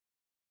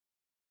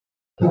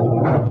Hi,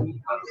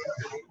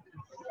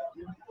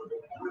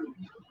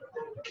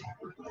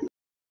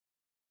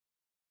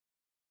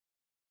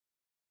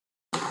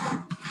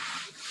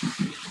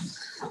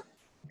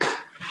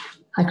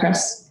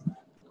 Chris.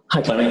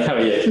 Hi, Chloe. How are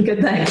you?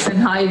 Good, thanks. And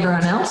hi,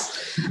 everyone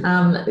else.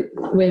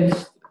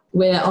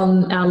 We're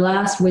on our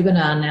last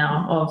webinar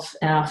now of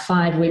our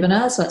 5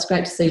 webinars, so it's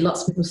great to see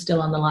lots of people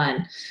still on the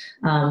line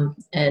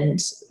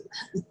and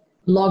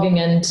logging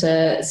in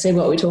to see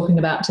what we're talking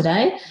about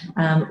today,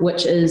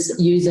 which is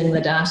using the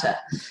data.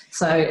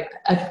 So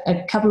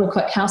a couple of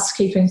quick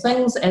housekeeping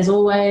things. As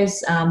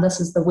always,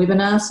 this is the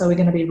webinar, so we're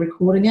going to be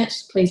recording it.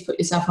 Please put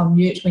yourself on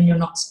mute when you're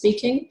not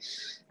speaking.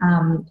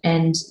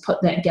 And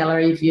put that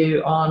gallery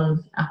view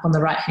on up on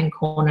the right hand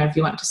corner if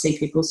you want to see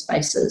people's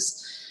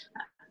faces.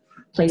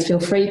 Please feel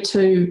free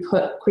to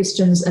put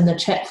questions in the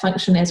chat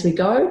function as we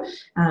go.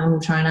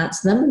 We'll try and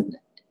answer them.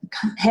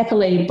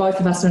 Happily, both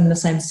of us are in the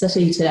same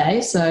city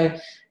today, so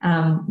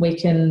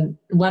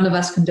one of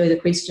us can do the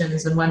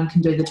questions and one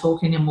can do the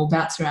talking, and we'll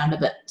bounce around a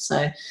bit.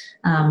 So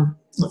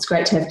it's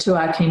great to have 2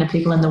 Arkina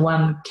people in the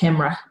one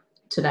camera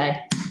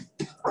today.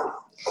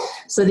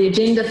 So the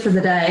agenda for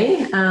the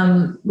day,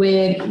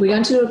 we're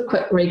going to do a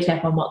quick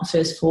recap on what the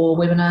first 4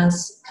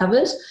 webinars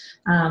covered,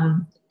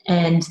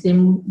 and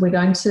then we're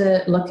going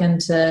to look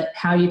into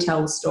how you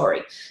tell the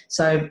story.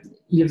 So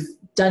you've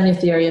done your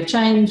theory of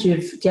change,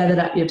 you've gathered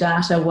up your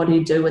data, what do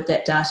you do with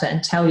that data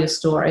and tell your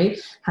story?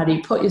 How do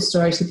you put your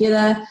story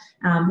together?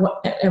 And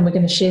we're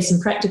going to share some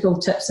practical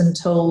tips and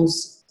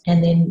tools,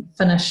 and then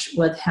finish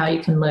with how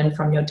you can learn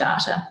from your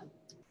data.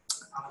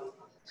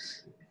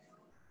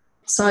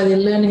 So the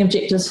learning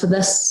objectives for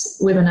this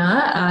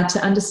webinar are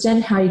to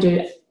understand how you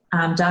do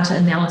data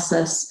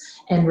analysis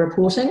and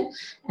reporting,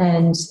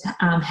 and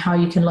how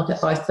you can look at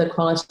both the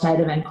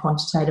qualitative and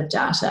quantitative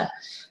data.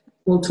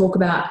 We'll talk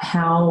about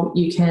how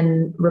you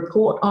can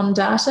report on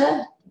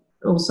data,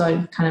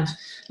 also kind of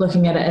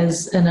looking at it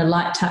as in a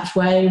light touch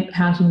way.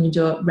 How can you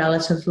do it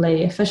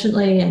relatively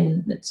efficiently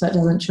and so it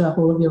doesn't chew up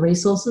all of your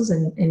resources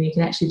and you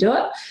can actually do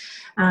it.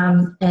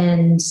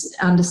 And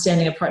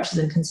understanding approaches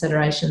and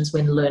considerations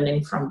when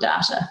learning from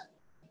data.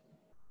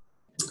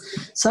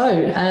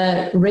 So,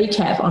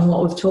 recap on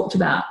what we've talked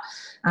about.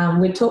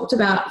 We talked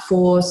about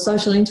for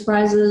social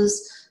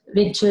enterprises,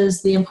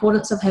 ventures, the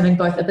importance of having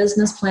both a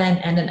business plan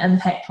and an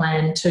impact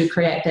plan to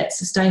create that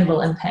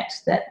sustainable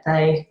impact that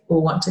they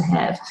all want to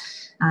have.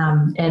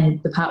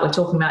 And the part we're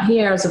talking about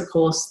here is, of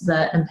course,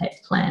 the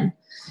impact plan.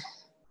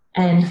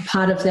 And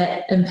part of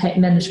that impact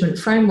management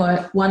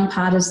framework, one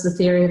part is the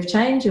theory of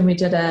change, and we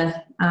did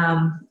a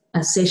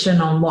session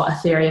on what a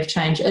theory of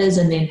change is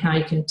and then how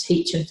you can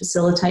teach and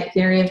facilitate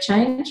theory of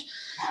change,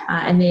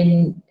 and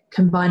then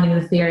combining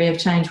the theory of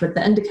change with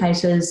the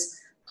indicators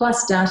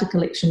plus data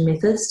collection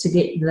methods to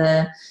get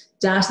the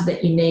data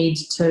that you need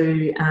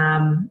to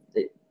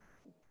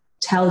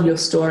tell your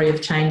story of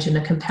change in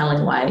a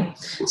compelling way.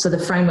 So the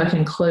framework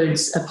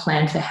includes a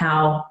plan for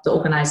how the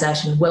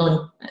organisation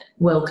will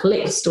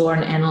collect, store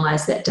and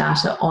analyse that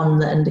data on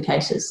the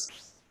indicators.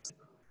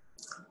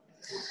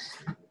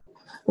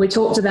 We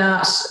talked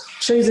about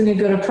choosing a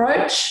good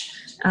approach,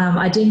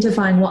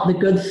 identifying what the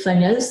good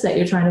thing is that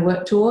you're trying to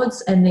work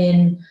towards, and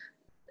then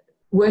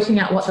working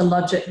out what the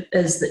logic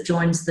is that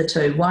joins the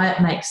two, why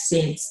it makes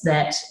sense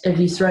that if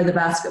you throw the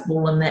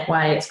basketball in that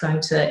way, it's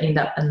going to end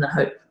up in the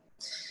hoop.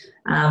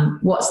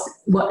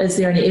 Is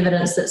there any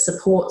evidence that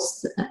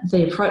supports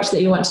the approach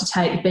that you want to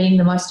take being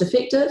the most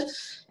effective?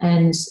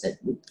 And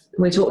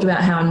we talked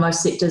about how in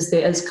most sectors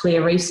there is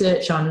clear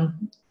research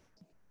on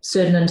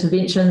certain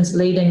interventions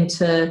leading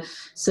to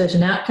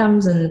certain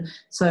outcomes, and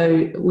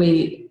so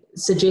we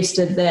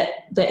suggested that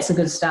that's a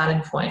good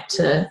starting point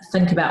to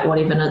think about what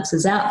evidence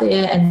is out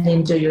there and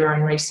then do your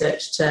own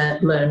research to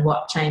learn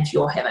what change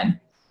you're having.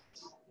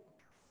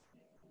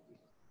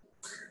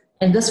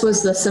 And this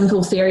was the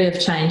simple theory of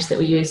change that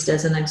we used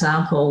as an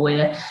example,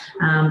 where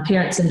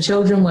parents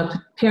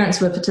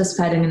were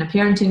participating in a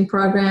parenting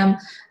program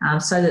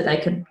so that they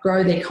could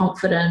grow their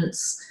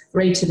confidence,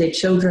 read to their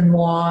children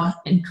more,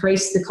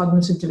 increase the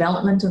cognitive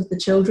development of the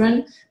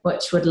children,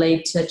 which would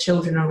lead to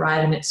children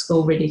arriving at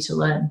school ready to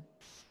learn.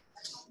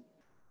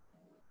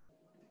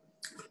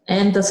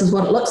 And this is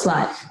what it looks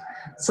like.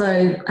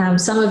 So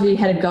some of you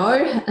had a go,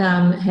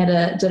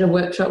 did a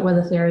workshop with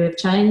a theory of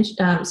change,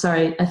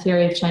 a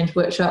theory of change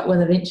workshop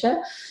with a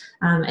venture,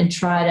 and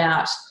tried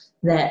out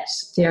that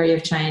theory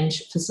of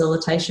change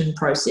facilitation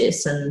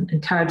process and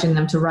encouraging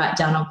them to write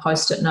down on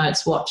post-it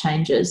notes what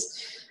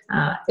changes.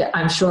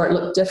 I'm sure it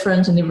looked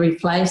different in every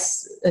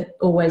place. It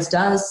always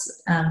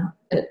does.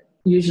 It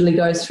usually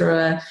goes through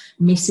a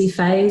messy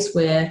phase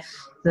where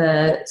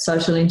the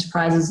social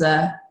enterprises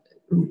are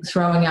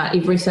throwing out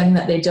everything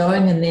that they're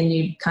doing, and then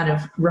you kind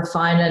of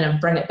refine it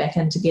and bring it back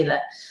in together,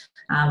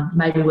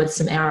 maybe with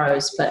some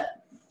arrows.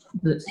 But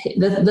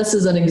this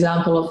is an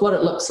example of what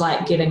it looks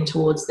like getting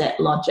towards that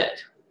logic.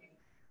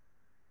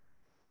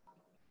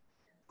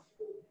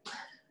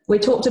 We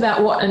talked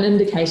about what an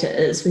indicator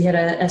is. We had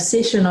a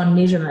session on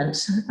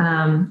measurement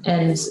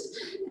and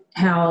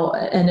how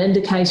an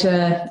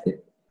indicator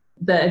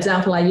the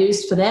example I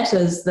used for that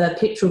is the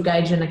petrol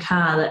gauge in a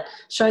car that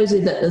shows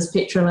you that there's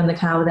petrol in the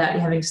car without you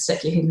having to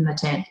stick your head in the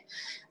tank.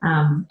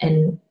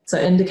 And so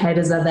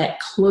indicators are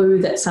that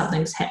clue that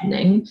something's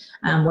happening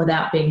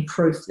without being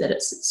proof that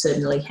it's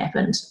certainly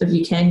happened. If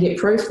you can get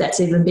proof,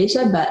 that's even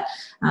better, but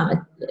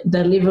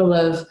the level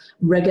of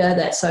rigour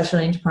that social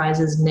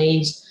enterprises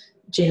need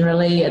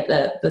generally at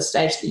the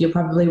stage that you're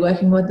probably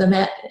working with them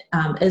at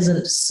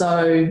isn't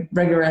so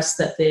rigorous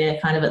that they're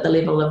kind of at the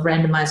level of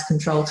randomised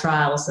control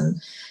trials.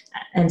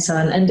 And so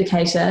an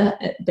indicator,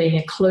 being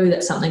a clue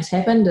that something's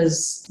happened,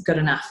 is good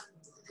enough.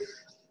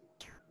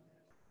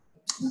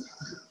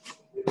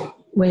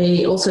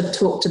 We also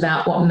talked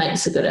about what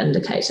makes a good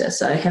indicator.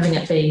 So having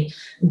it be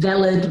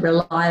valid,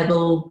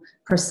 reliable,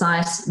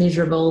 precise,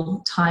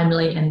 measurable,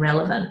 timely, and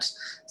relevant.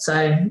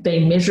 So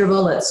being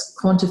measurable, it's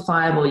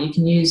quantifiable. You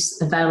can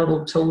use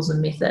available tools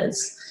and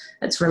methods.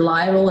 It's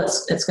reliable.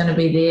 It's going to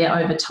be there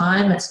over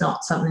time. It's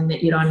not something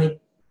that you'd only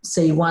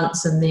see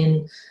once and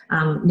then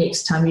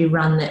next time you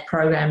run that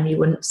program, you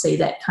wouldn't see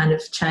that kind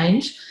of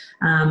change.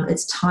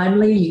 It's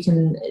timely.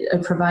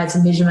 It provides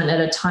a measurement at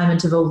a time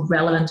interval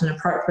relevant and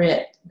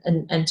appropriate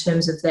in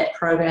terms of that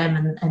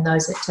program and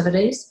those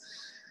activities.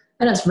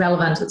 And it's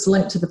relevant. It's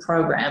linked to the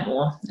program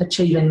or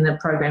achieving the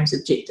program's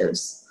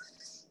objectives.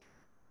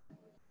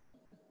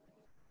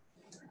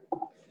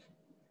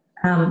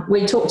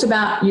 We talked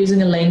about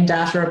using a lean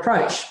data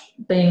approach,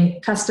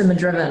 being customer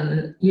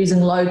driven,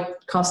 using low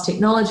cost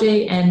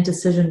technology and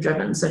decision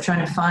driven. So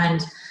trying to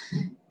find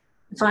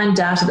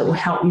data that will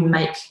help you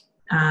make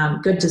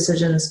good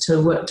decisions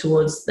to work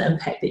towards the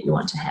impact that you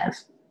want to have.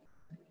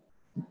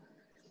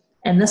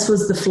 And this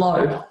was the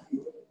flow.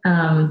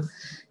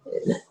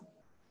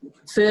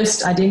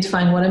 First,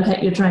 identifying what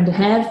impact you're trying to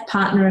have,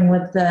 partnering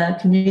with the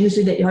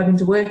community that you're hoping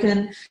to work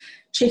in,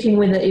 checking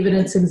whether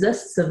evidence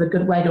exists of a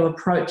good way to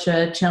approach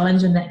a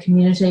challenge in that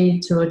community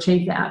to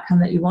achieve the outcome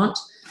that you want,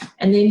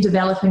 and then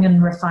developing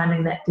and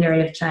refining that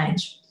theory of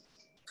change.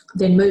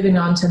 Then moving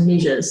on to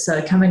measures,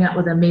 so coming up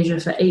with a measure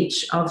for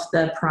each of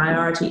the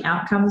priority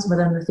outcomes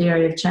within the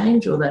theory of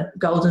change or the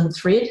golden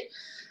thread,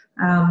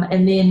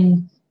 and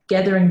then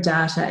gathering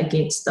data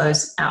against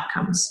those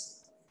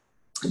outcomes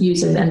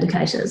using the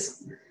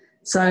indicators.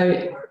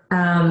 So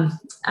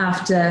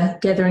after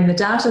gathering the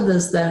data,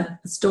 there's the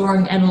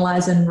storing,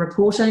 analysing,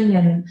 reporting,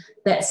 and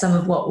that's some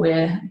of what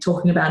we're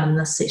talking about in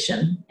this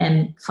session,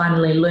 and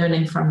finally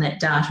learning from that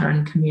data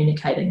and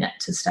communicating it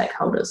to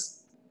stakeholders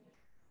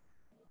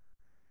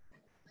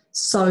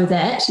so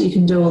that you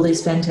can do all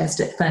these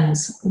fantastic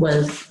things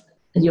with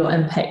your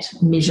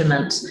impact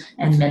measurement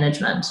and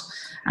management.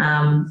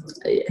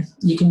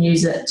 You can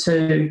use it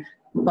to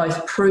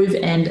both prove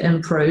and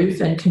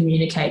improve and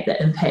communicate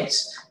the impact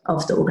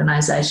of the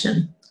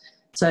organisation.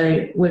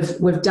 So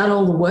we've done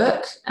all the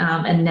work,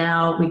 and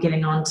now we're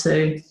getting on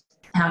to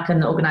how can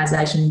the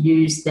organisation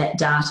use that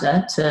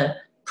data to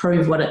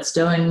prove what it's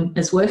doing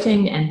is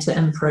working and to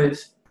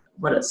improve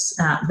what it's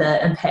the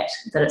impact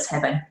that it's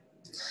having.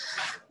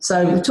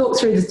 So we've talked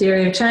through the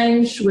theory of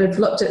change, we've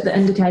looked at the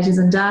indicators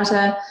and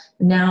data.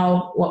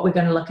 Now what we're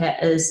going to look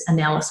at is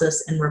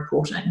analysis and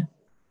reporting.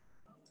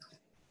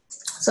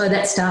 So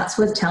that starts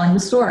with telling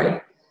the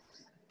story.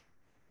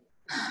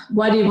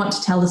 Why do you want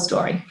to tell the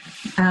story?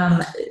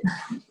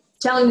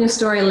 Telling your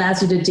story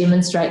allows you to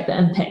demonstrate the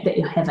impact that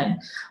you're having.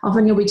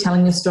 Often you'll be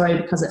telling your story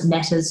because it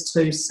matters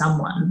to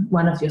someone,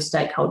 one of your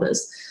stakeholders.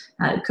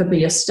 It could be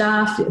your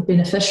staff, your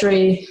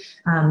beneficiary,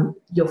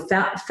 your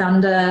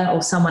founder,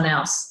 or someone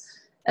else.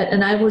 It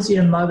enables you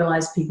to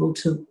mobilise people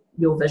to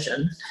your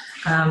vision.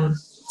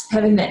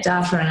 Having that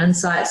data and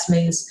insights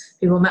means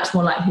people are much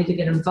more likely to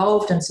get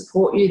involved and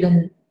support you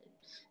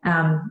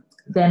than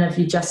if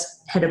you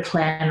just had a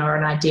plan or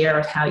an idea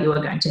of how you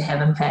are going to have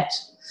impact.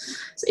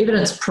 So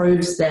evidence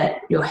proves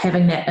that you're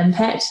having that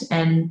impact,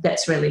 and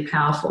that's really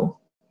powerful.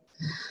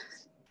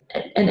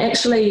 And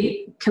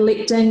actually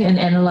collecting and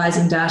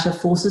analysing data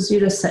forces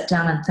you to sit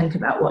down and think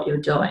about what you're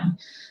doing.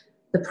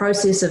 The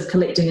process of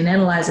collecting and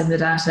analysing the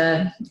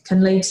data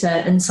can lead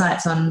to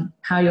insights on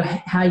how you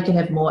can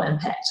have more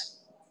impact.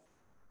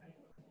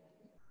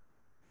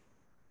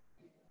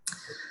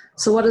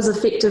 So what is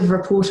effective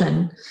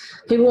reporting?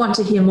 People want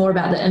to hear more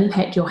about the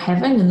impact you're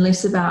having and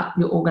less about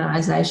your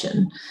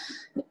organisation.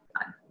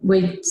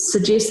 We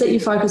suggest that you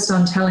focus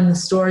on telling the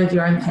story of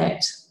your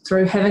impact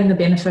through having the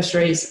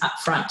beneficiaries up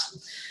front.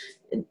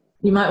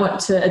 You might want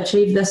to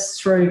achieve this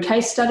through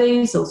case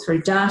studies or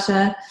through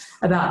data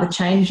about the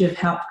change you've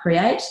helped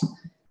create.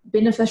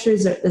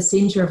 Beneficiaries are at the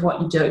centre of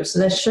what you do, so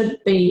they should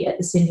be at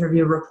the centre of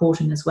your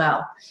reporting as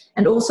well.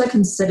 And also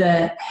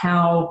consider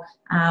how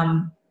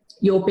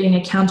you're being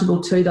accountable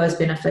to those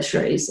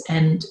beneficiaries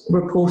and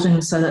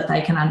reporting so that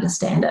they can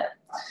understand it.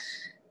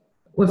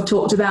 We've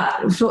talked through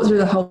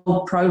the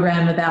whole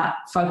program about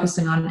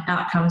focusing on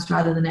outcomes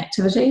rather than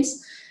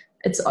activities.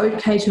 It's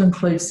okay to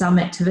include some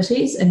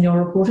activities in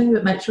your reporting,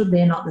 but make sure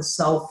they're not the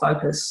sole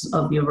focus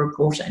of your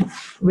reporting.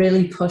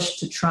 Really push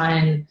to try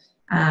and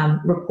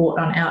report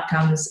on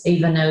outcomes,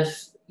 even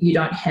if you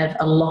don't have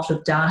a lot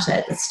of data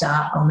at the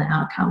start on the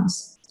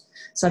outcomes.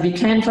 So if you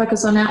can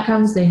focus on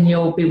outcomes, then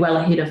you'll be well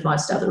ahead of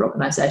most other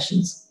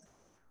organisations.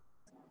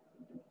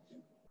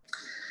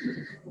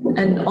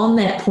 And on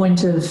that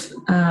point of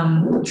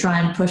try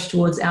and push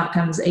towards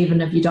outcomes, even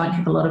if you don't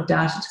have a lot of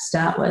data to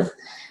start with,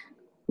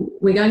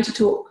 we're going to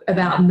talk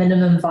about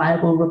minimum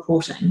viable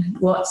reporting.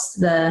 What's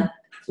the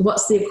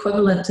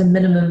equivalent to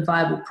minimum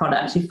viable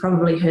product? You've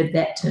probably heard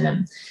that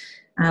term.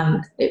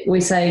 We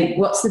say,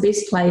 what's the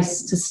best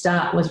place to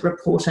start with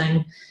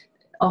reporting?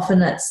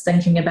 Often it's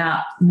thinking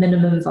about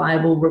minimum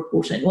viable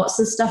reporting. What's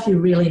the stuff you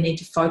really need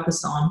to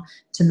focus on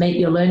to meet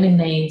your learning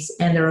needs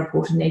and the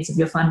reporting needs of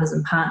your funders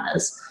and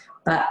partners,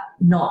 but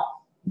not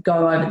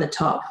go over the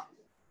top?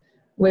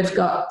 We've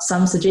got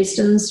some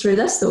suggestions through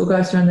this that we'll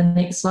go through in the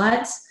next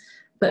slides.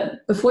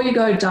 But before you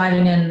go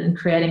diving in and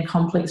creating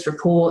complex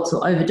reports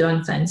or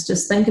overdoing things,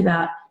 just think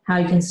about how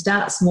you can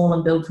start small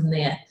and build from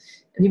there.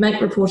 If you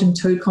make reporting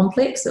too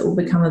complex, it will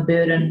become a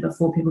burden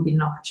before people get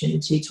an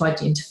opportunity to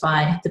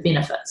identify the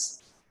benefits.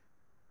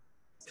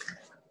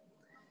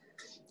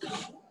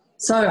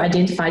 So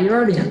identify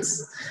your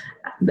audience.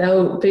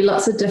 There'll be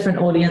lots of different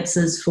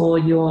audiences for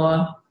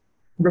your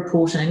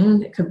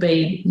reporting. It could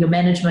be your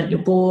management, your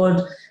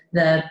board,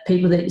 the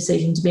people that you're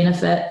seeking to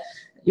benefit,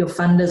 your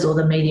funders or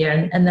the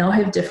media, and they'll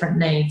have different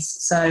needs.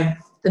 So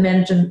the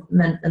management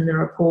and the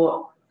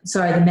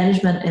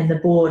management and the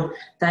board,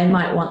 they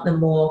might want the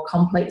more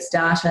complex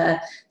data.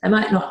 They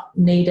might not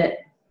need it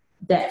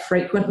that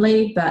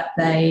frequently, but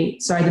the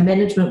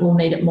management will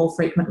need it more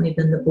frequently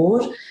than the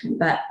board,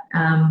 but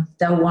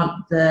they'll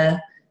want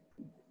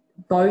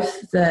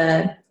both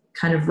the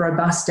kind of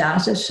robust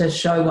data to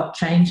show what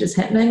change is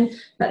happening,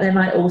 but they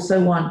might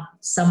also want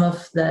some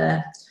of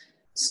the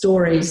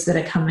stories that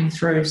are coming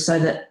through so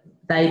that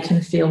they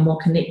can feel more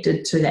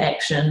connected to the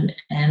action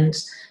and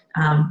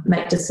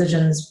make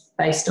decisions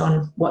based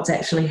on what's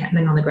actually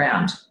happening on the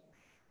ground.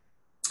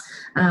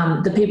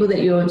 The people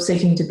that you're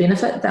seeking to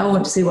benefit, they'll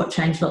want to see what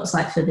change looks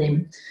like for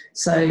them.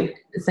 So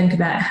think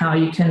about how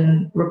you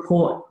can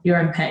report your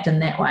impact in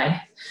that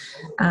way.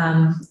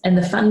 And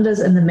the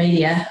funders and the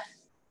media,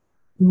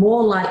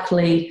 more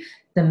likely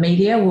the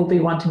media will be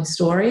wanting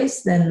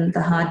stories than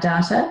the hard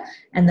data,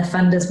 and the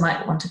funders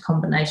might want a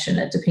combination.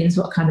 It depends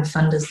what kind of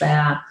funders they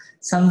are.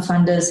 Some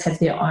funders have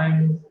their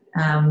own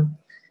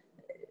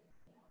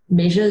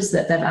measures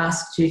that they've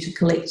asked you to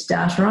collect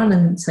data on,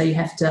 and so you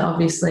have to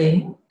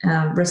obviously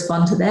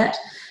respond to that.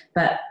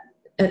 But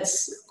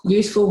it's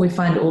useful, we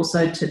find,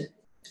 also to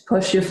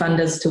push your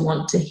funders to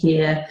want to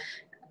hear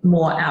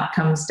more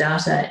outcomes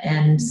data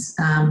and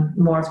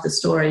more of the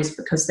stories,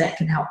 because that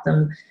can help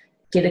them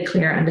get a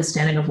clear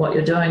understanding of what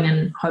you're doing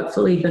and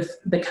hopefully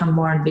become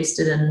more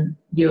invested in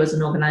you as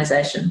an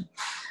organisation.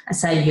 I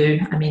say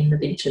you, I mean the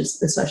ventures,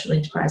 the social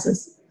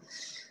enterprises.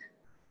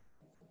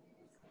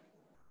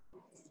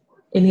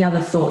 Any other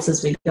thoughts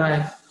as we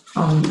go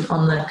on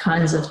the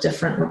kinds of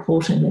different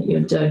reporting that you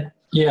would do?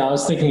 Yeah, I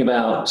was thinking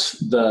about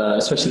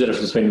especially the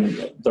difference between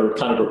the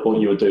kind of report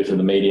you would do to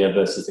the media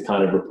versus the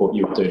kind of report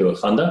you would do to a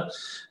funder.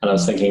 And I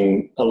was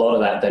thinking a lot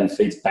of that then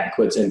feeds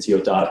backwards into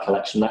your data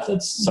collection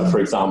methods. So for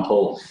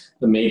example,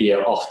 the media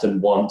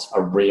often want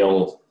a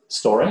real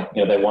story.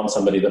 They want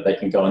somebody that they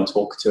can go and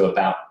talk to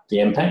about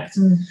the impact.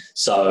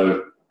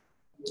 So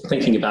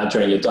thinking about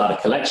during your data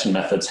collection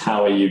methods,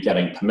 how are you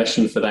getting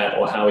permission for that,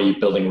 or how are you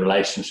building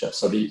relationships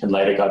so that you can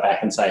later go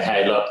back and say,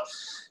 hey, look,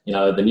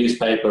 the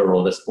newspaper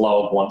or this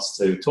blog wants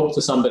to talk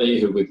to somebody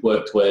who we've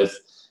worked with,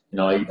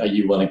 are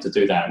you willing to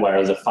do that?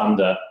 Whereas a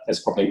funder is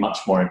probably much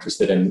more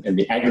interested in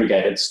the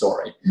aggregated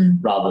story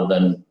rather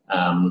than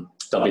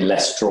they'll be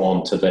less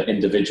drawn to the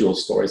individual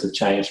stories of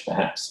change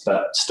perhaps,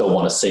 but still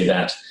want to see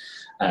that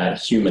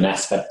human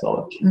aspect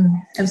of it.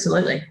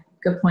 Absolutely.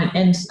 Good point.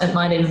 And it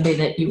might even be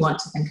that you want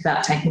to think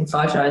about taking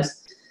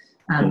photos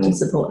to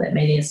support that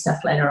media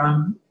stuff later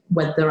on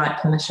with the right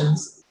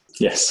permissions.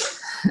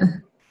 Yes.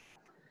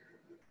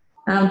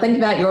 Think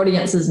about your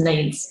audience's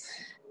needs.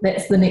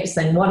 That's the next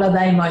thing. What are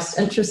they most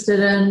interested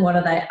in? What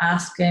are they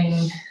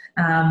asking?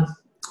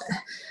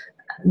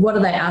 What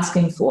are they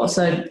asking for?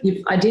 So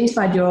you've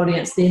identified your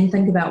audience, then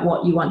think about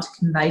what you want to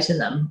convey to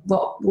them.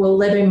 What will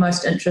they be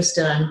most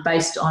interested in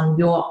based on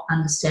your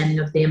understanding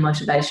of their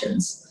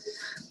motivations?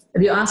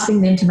 If you're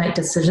asking them to make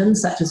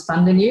decisions such as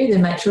funding you,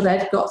 then make sure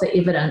they've got the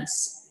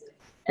evidence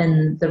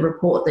in the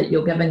report that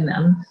you're giving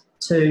them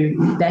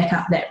to back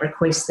up that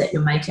request that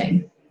you're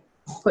making.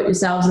 Put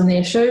yourselves in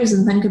their shoes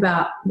and think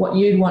about what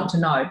you'd want to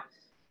know.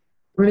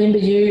 Remember,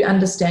 you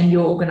understand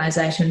your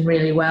organisation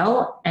really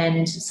well,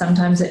 and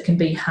sometimes it can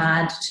be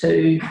hard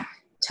to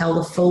tell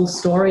the full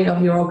story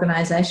of your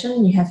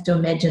organisation. You have to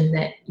imagine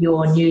that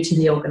you're new to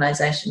the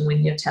organisation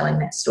when you're telling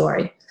that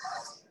story.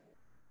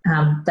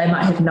 They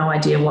might have no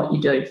idea what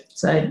you do.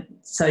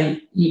 So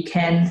you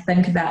can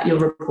think about your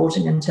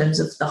reporting in terms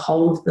of the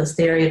whole of the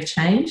theory of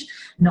change,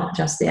 not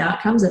just the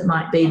outcomes. It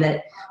might be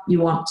that you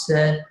want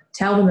to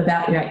tell them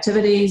about your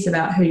activities,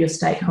 about who your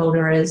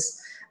stakeholder is,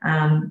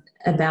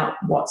 about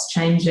what's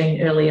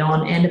changing early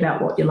on, and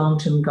about what your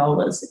long-term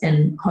goal is.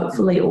 And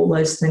hopefully all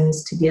those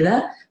things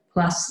together,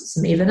 plus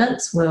some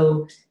evidence,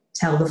 will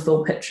tell the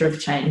full picture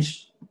of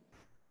change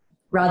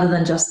rather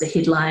than just the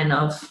headline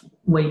of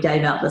we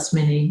gave out this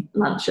many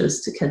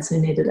lunches to kids who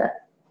needed it.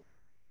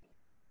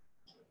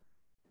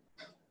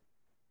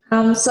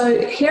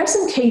 So here are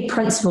some key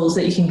principles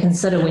that you can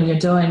consider when you're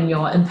doing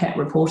your impact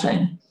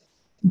reporting.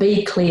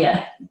 Be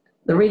clear.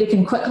 The reader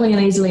can quickly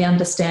and easily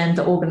understand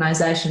the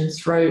organisation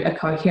through a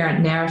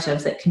coherent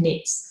narrative that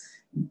connects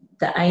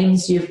the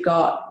aims you've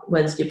got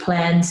with your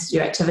plans,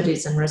 your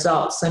activities and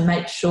results. So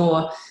make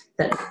sure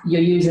that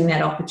you're using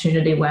that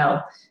opportunity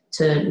well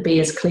to be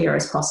as clear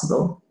as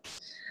possible.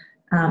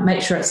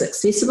 Make sure it's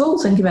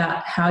accessible. Think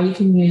about how you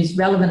can use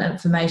relevant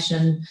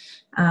information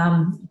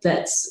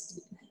that's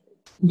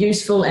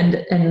useful and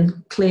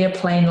in clear,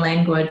 plain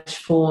language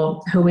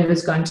for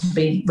whoever's going to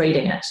be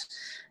reading it.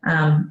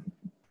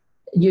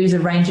 Use a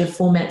range of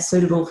formats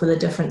suitable for the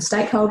different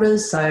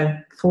stakeholders. So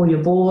for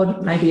your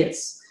board, maybe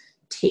it's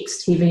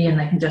text heavy and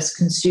they can just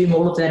consume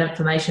all of that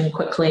information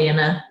quickly in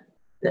a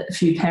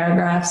few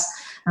paragraphs,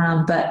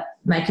 but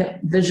make it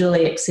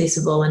visually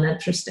accessible and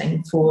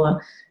interesting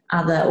for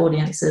other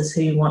audiences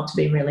who want to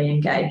be really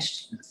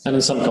engaged. And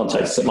in some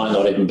contexts, it might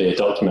not even be a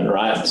document,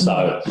 right?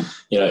 So,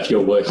 if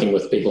you're working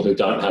with people who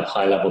don't have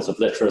high levels of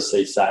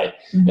literacy, say,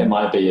 it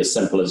might be as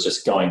simple as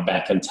just going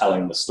back and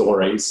telling the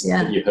stories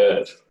that you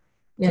heard.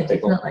 Yeah,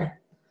 definitely.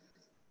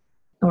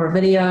 Or a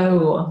video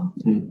or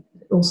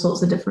all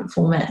sorts of different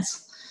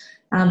formats.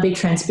 Be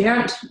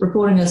transparent.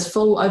 Reporting is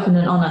full, open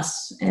and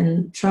honest,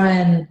 and try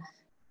and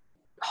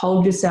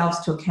hold yourselves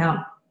to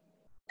account.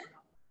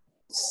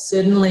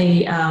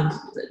 Certainly,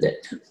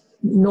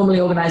 normally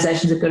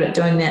organisations are good at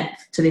doing that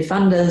to their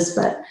funders,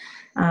 but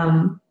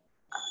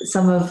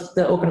some of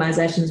the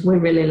organisations we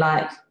really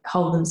like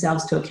hold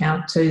themselves to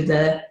account to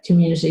the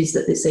communities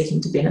that they're seeking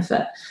to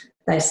benefit.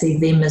 They see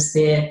them as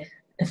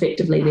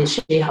effectively their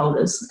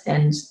shareholders,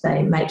 and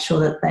they make sure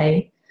that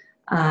they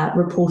are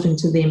reporting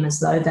to them as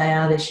though they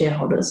are their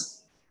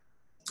shareholders.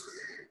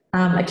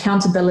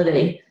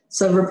 Accountability.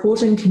 So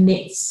reporting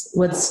connects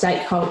with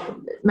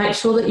stakeholders. Make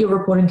sure that your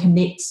reporting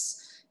connects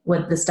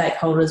with the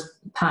stakeholders,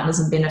 partners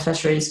and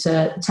beneficiaries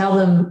to tell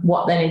them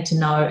what they need to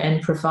know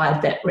and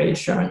provide that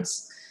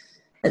reassurance.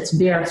 It's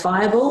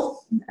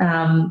verifiable.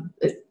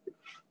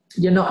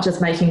 You're not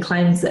just making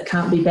claims that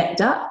can't be backed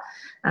up.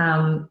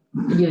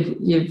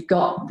 You've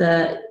got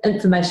the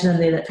information in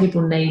there that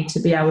people need to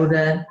be able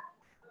to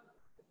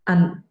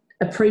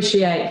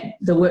appreciate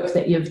the work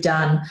that you've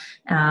done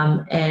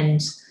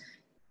and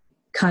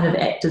kind of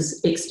act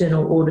as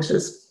external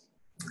auditors.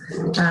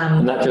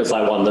 And that feels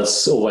like one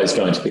that's always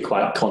going to be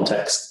quite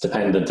context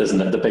dependent,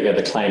 isn't it? The bigger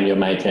the claim you're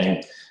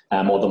making,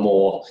 or the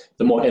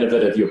more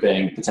innovative you're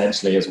being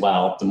potentially as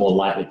well, the more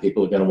likely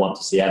people are going to want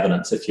to see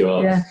evidence. If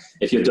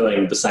you're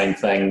doing the same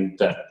thing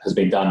that has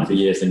been done for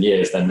years and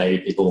years, then maybe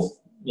people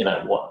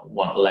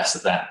want less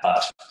of that.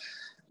 But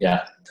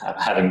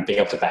being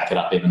able to back it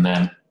up even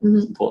then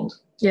is important.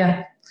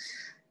 Yeah,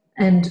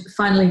 and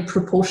finally,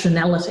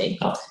 proportionality.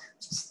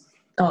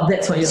 Oh,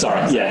 that's what you're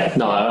Sorry, saying. yeah.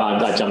 No,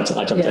 I jumped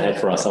ahead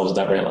for ourselves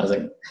without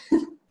realising.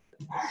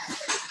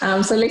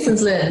 So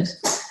lessons learned.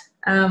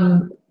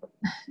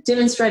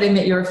 Demonstrating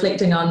that you're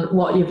reflecting on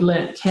what you've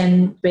learnt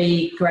can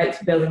be great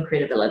for building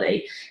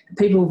credibility.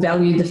 People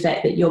value the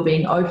fact that you're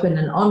being open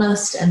and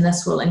honest, and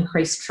this will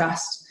increase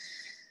trust.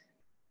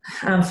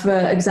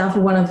 For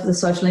example, one of the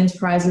social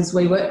enterprises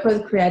we work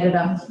with created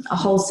a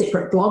whole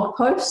separate blog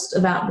post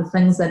about the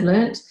things they'd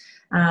learnt,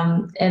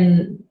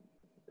 and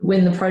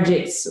when the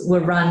projects were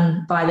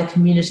run by the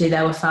community,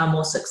 they were far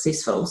more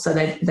successful. So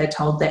they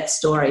told that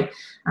story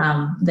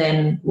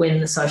than when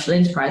the social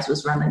enterprise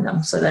was running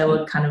them. So they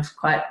were kind of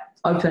quite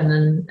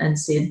open and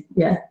said,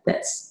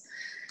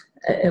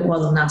 it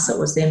wasn't us, it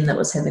was them that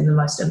was having the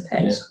most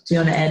impact. Yeah. Do you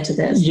want to add to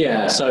that?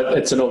 Yeah, so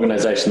it's an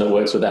organisation that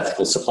works with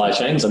ethical supply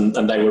chains,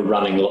 and they were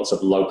running lots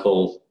of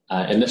local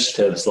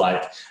initiatives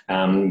like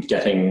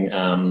getting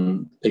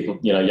people,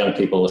 young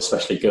people,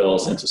 especially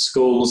girls, into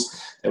schools.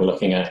 They were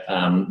looking at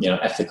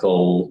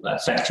ethical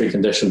factory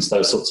conditions,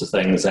 those sorts of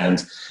things,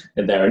 and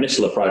their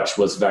initial approach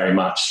was very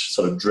much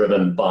sort of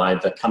driven by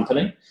the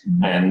company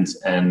and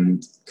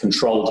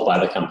controlled by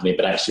the company.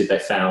 But actually, they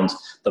found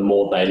the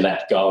more they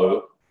let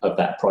go of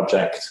that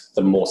project,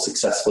 the more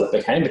successful it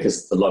became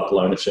because the local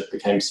ownership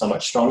became so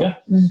much stronger.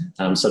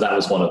 So that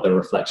was one of the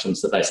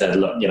reflections that they said,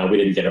 look, we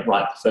didn't get it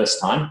right the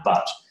first time,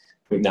 but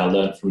we've now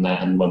learned from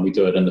that, and when we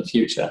do it in the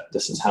future,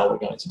 this is how we're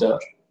going to do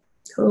it.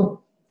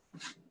 Cool.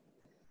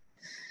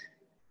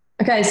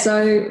 Okay,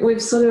 so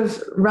we've sort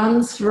of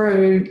run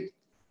through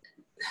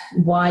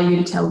why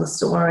you tell the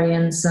story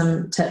and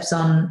some tips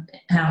on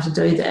how to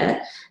do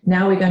that.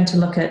 Now we're going to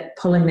look at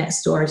pulling that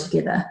story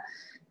together.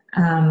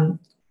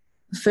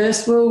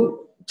 First,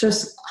 we'll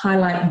just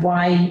highlight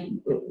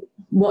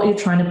what you're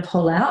trying to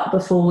pull out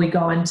before we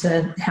go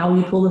into how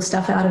you pull the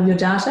stuff out of your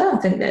data. I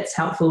think that's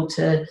helpful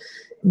to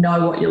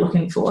know what you're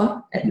looking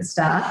for at the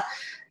start.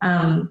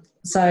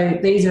 So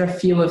these are a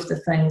few of the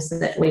things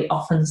that we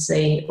often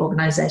see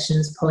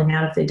organisations pulling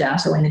out of their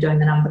data when they're doing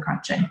the number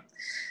crunching.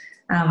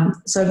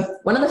 So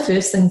one of the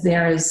first things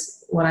there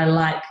is what I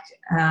like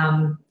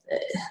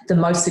the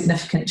most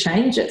significant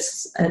change,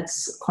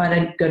 it's quite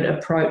a good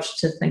approach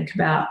to think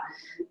about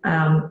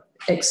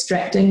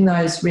extracting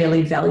those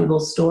really valuable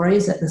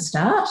stories at the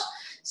start.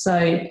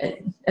 So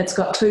it's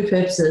got two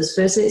purposes.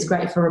 Firstly, it's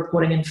great for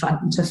reporting to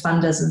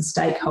funders and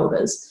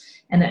stakeholders,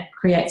 and it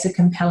creates a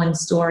compelling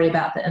story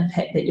about the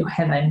impact that you're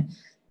having.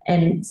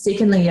 And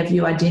secondly, if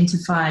you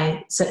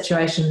identify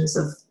situations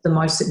of the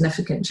most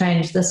significant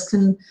change, this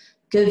can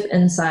give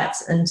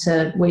insights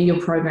into where your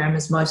program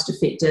is most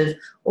effective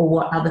or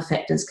what other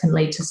factors can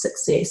lead to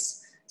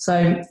success.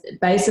 So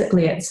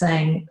basically it's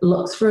saying,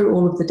 look through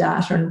all of the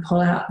data and pull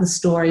out the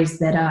stories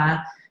that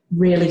are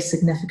really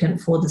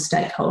significant for the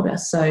stakeholder.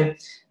 So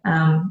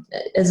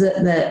is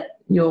it that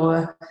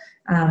you're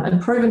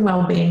improving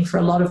well-being for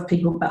a lot of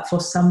people, but for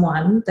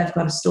someone, they've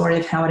got a story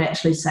of how it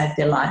actually saved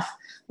their life?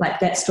 Like,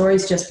 that story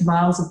is just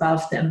miles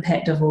above the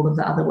impact of all of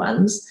the other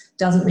ones.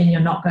 Doesn't mean you're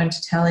not going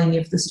to tell any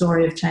of the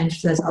story of change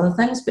for those other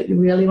things, but you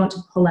really want to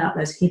pull out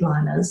those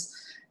headliners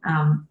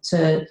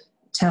to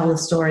tell the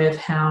story of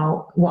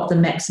what the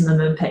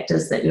maximum impact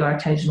is that you're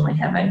occasionally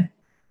having.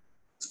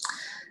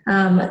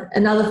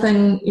 Another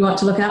thing you want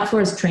to look out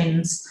for is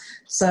trends.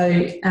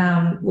 So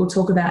we'll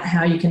talk about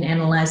how you can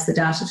analyse the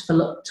data to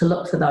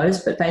look for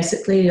those, but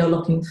basically you're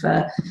looking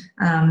for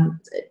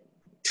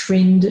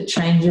trend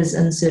changes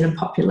in certain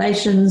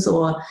populations,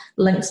 or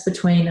links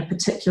between a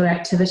particular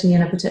activity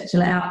and a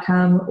particular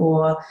outcome,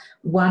 or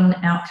one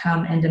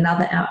outcome and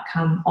another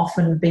outcome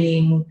often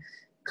being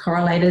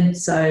correlated.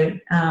 So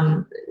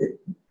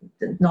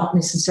not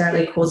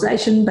necessarily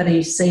causation, but are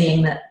you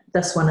seeing that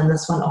this one and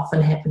this one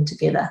often happen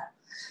together?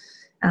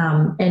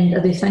 And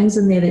are there things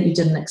in there that you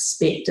didn't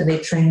expect? Are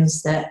there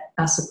trends that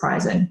are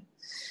surprising?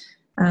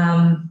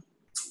 And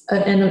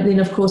then,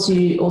 of course,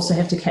 you also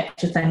have to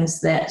capture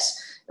things that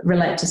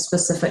relate to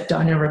specific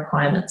donor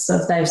requirements. So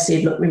if they've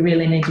said, look, we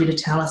really need you to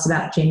tell us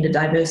about gender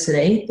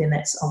diversity, then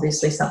that's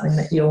obviously something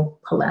that you'll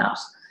pull out.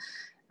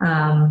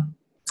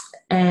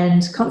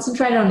 And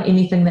concentrate on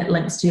anything that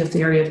links to your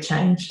theory of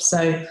change.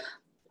 So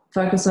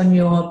focus on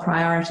your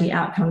priority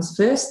outcomes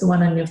first, the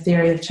one in your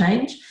theory of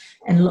change,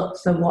 and look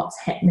for what's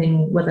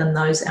happening within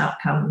those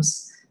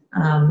outcomes,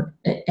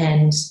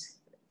 and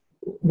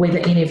whether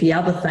any of the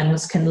other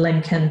things can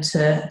link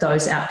into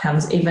those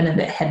outcomes, even if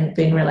it hadn't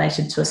been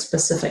related to a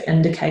specific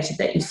indicator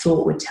that you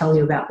thought would tell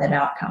you about that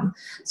outcome.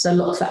 So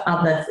look for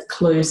other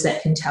clues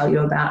that can tell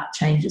you about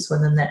changes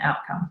within that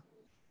outcome.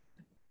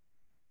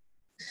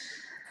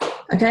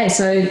 Okay,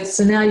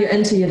 so now you're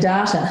into your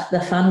data,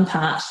 the fun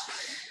part.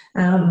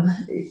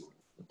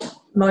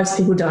 Most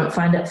people don't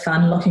find it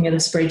fun looking at a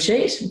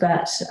spreadsheet,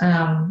 but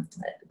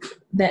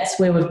that's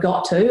where we've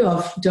got to,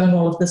 of doing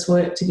all of this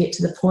work to get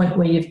to the point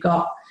where you've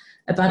got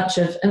a bunch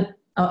of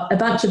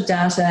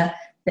data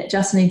that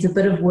just needs a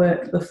bit of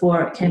work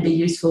before it can be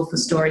useful for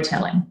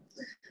storytelling.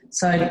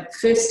 So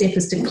first step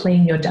is to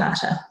clean your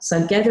data.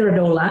 So gather it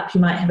all up. You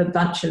might have a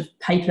bunch of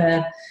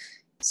paper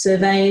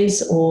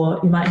surveys, or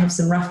you might have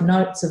some rough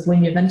notes of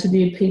when you've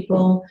interviewed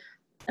people.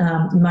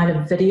 You might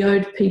have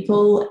videoed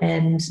people,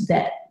 and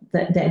that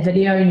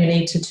video you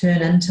need to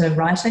turn into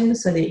writing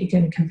so that you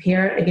can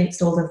compare it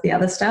against all of the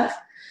other stuff.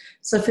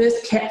 So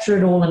first, capture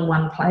it all in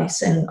one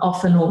place, and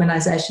often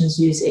organisations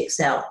use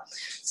Excel.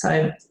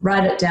 So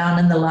write it down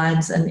in the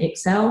lines in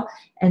Excel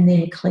and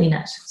then clean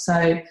it.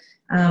 So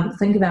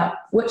think about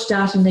which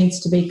data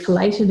needs to be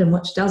collated and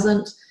which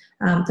doesn't.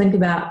 Think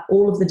about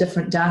all of the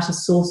different data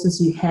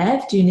sources you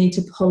have. Do you need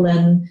to pull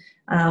in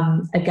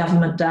a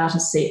government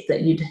data set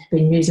that you'd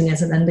been using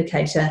as an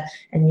indicator,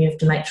 and you have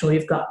to make sure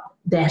you've got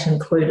that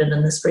included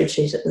in the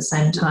spreadsheet at the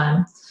same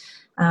time?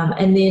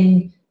 And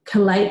then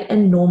collate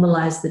and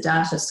normalize the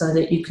data so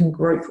that you can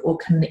group or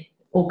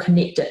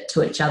connect it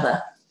to each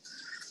other.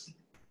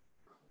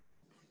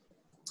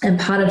 And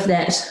part of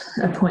that,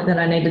 a point that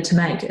I needed to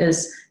make,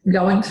 is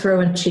going through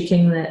and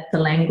checking that the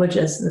language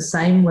is the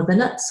same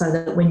within it, so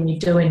that when you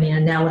do any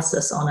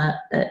analysis on it,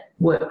 it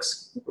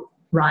works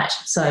right.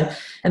 So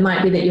it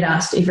might be that you'd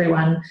asked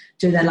everyone,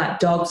 do they like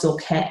dogs or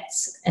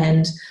cats?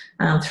 And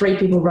 3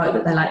 people wrote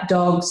that they liked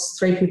dogs,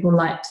 3 people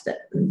wrote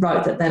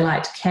that they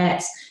liked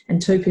cats,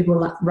 and 2 people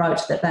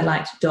wrote that they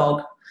liked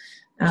dog.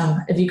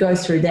 If you go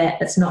through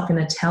that, it's not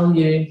going to tell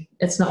you,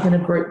 it's not going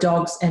to group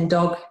dogs and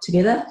dog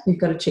together. You've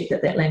got to check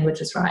that that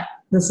language is right.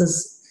 This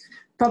is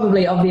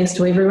probably obvious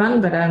to everyone,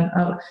 but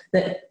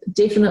that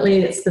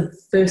definitely it's the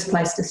first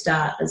place to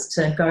start, is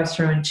to go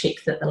through and check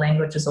that the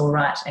language is all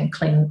right and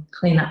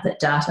clean up that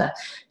data.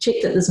 Check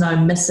that there's no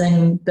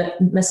missing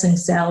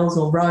cells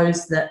or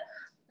rows that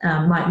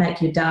might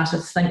make your data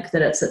think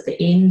that it's at the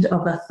end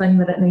of a thing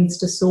that it needs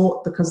to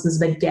sort because there's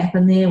a big gap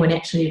in there, when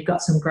actually you've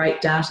got some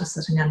great data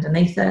sitting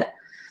underneath it.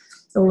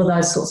 All of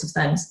those sorts of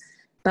things.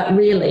 But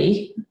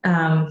really,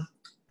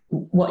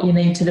 what you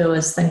need to do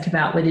is think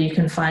about whether you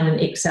can find an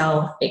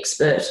Excel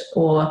expert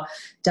or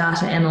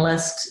data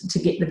analyst to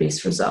get the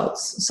best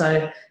results.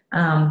 So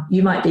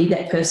you might be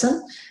that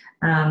person,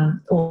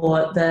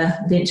 or the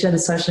venture, the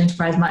social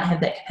enterprise might have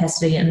that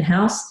capacity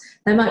in-house.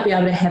 They might be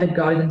able to have a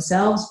go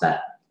themselves,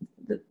 but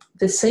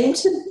there seem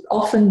to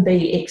often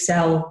be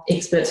Excel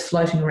experts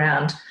floating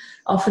around.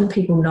 often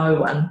people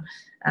know one.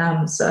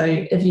 So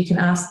if you can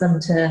ask them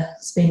to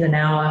spend an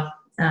hour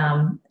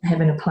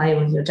having a play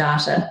with your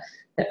data,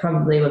 that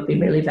probably would be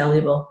really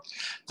valuable.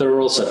 There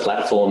are also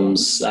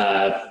platforms,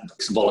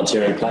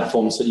 volunteering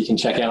platforms that you can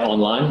check out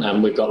online,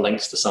 and we've got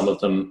links to some of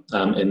them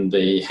in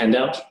the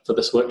handout for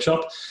this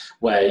workshop,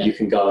 where you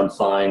can go and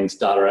find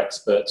data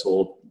experts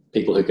or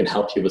people who can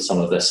help you with some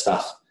of this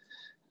stuff.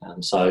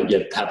 So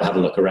yeah, have a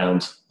look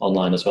around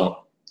online as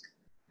well.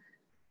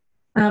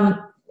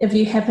 If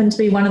you happen to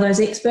be one of those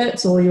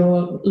experts or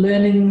you're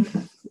learning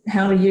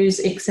how to use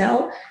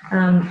Excel,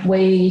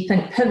 we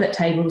think pivot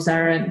tables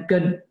are a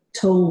good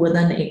tool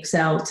within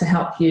Excel to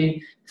help you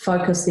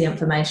focus the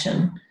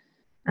information.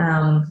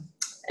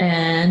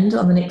 And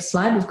on the next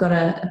slide, we've got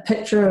a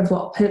picture of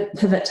what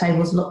pivot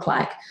tables look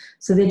like.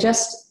 So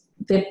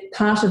they're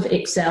part of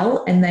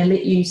Excel, and they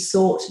let you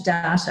sort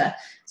data.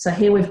 So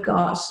here we've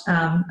got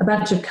a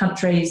bunch of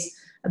countries,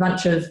 a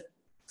bunch of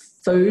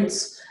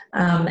foods,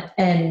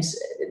 and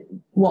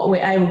what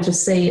we're able to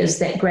see is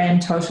that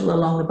grand total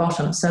along the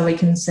bottom. So we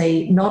can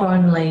see not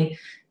only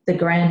the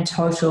grand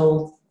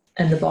total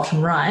in the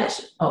bottom right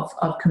of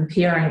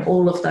comparing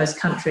all of those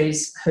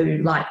countries who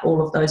like all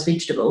of those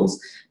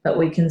vegetables, but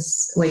we can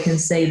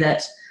see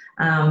that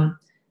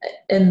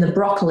in the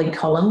broccoli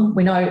column,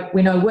 we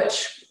know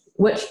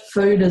which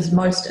food is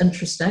most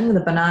interesting. The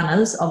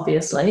bananas,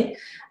 obviously.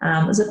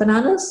 Is it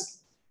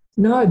bananas?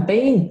 No,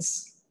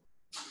 beans.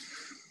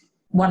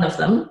 One of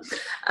them.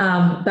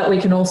 But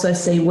we can also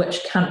see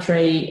which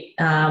country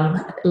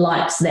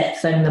likes that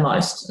thing the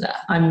most.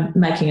 I'm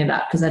making it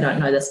up because I don't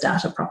know this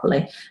data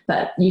properly.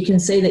 But you can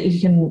see that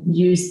you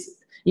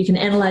can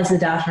analyse the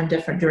data in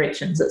different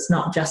directions. It's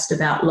not just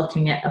about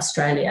looking at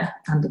Australia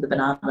under the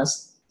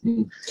bananas.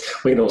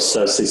 We can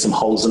also see some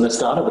holes in this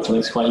data, which I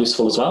think is quite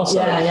useful as well. So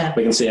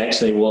we can see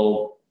actually,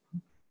 well,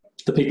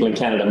 the people in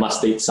Canada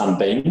must eat some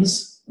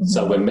beans.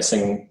 So we're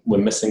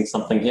missing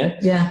something here.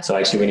 Yeah. So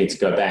actually we need to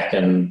go back,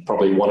 and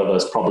probably one of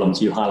those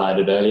problems you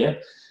highlighted earlier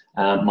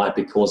might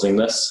be causing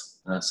this.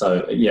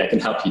 So yeah, it can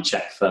help you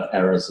check for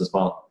errors as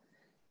well.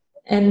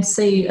 And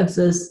see if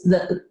this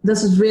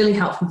is really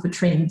helpful for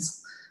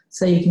trends.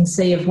 So you can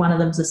see if one of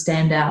them's a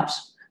standout,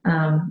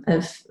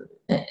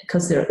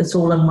 because it's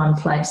all in one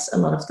place, a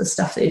lot of the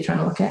stuff that you're trying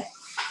to look at.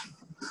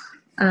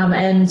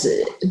 And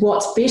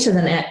what's better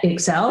than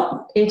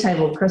Excel?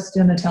 Airtable. Chris, do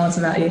you want to tell us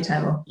about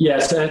Airtable?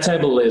 Yes,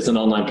 Airtable is an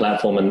online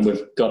platform, and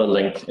we've got a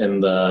link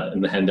in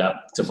the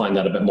handout to find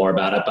out a bit more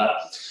about it. But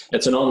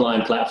it's an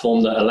online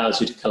platform that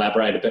allows you to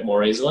collaborate a bit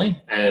more easily,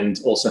 and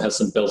also has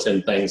some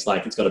built-in things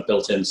like it's got a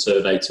built-in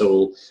survey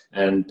tool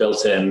and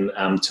built-in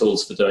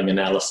tools for doing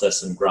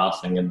analysis and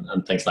graphing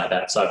and things like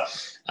that. So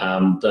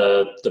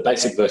the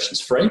basic version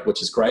is free,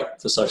 which is great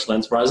for social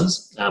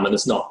enterprises, and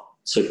it's not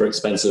super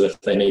expensive if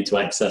they need to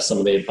access some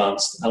of the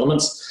advanced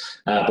elements.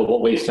 But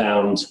what we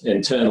found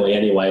internally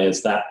anyway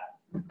is that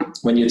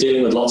when you're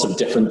dealing with lots of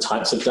different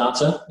types of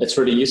data, it's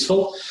really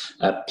useful.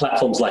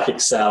 Platforms like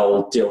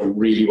Excel deal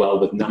really well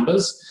with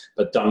numbers,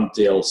 but don't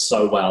deal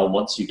so well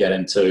once you get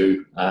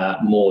into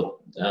more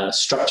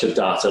structured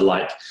data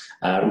like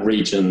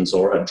regions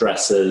or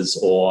addresses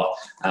or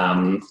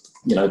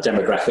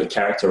demographic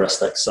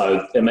characteristics.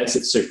 So it makes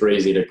it super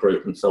easy to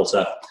group and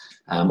filter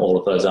all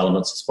of those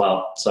elements as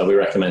well. So we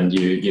recommend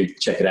you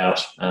check it out,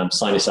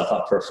 sign yourself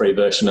up for a free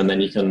version, and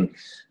then you can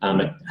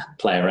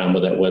play around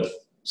with it with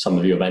some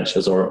of your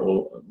ventures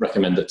or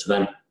recommend it to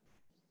them.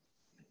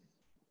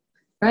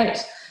 Great.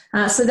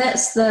 So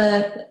that's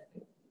the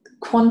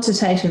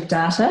quantitative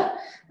data.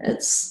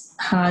 It's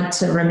hard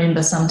to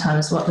remember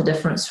sometimes what the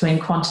difference between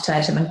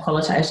quantitative and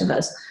qualitative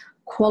is.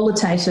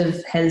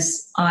 Qualitative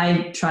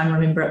I try and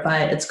remember it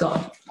by, it's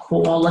got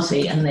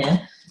quality in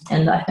there,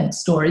 and I think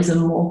stories are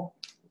more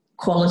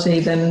quality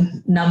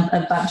than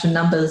a bunch of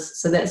numbers.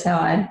 So that's how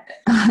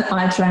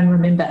I try and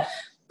remember,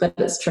 but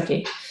it's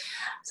tricky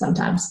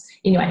sometimes.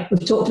 Anyway,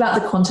 we've talked about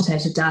the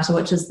quantitative data,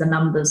 which is the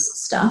numbers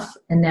stuff,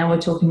 and now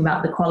we're talking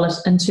about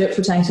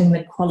interpreting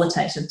the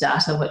qualitative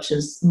data, which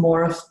is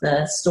more of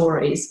the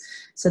stories.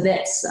 So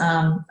that's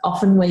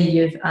often where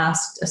you've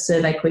asked a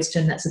survey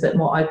question that's a bit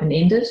more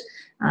open-ended,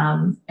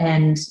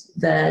 and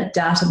the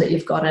data that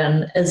you've got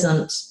in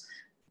isn't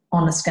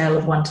on a scale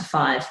of 1 to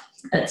 5.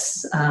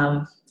 It's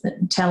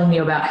telling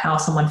you about how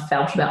someone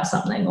felt about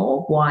something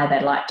or why they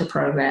liked a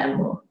program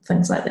or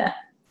things like that.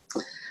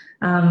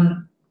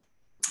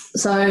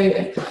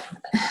 So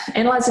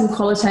analysing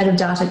qualitative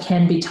data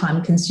can be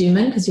time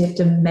consuming because you have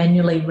to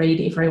manually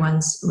read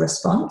everyone's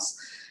response,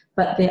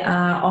 but there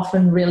are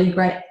often really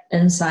great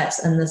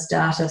insights in this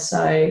data.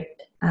 So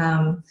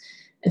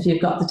if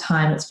you've got the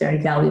time, it's very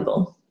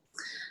valuable.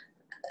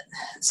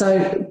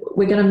 So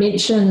we're going to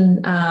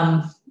mention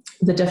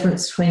the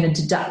difference between a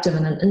deductive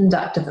and an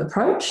inductive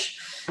approach.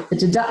 The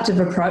deductive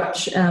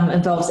approach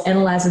involves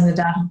analysing the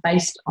data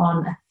based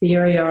on a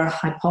theory or a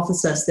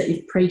hypothesis that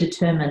you've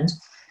predetermined.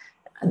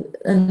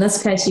 In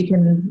this case, you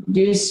can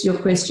use your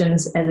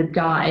questions as a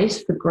guide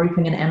for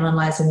grouping and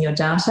analysing your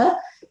data.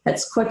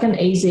 It's quick and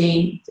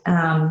easy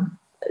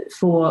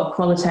for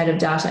qualitative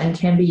data and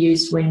can be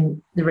used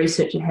when the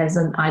researcher has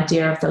an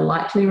idea of the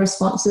likely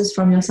responses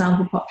from your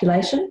sample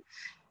population.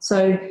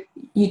 So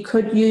you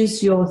could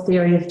use your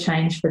theory of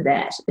change for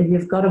that. If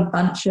you've got a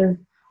bunch of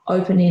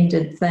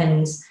open-ended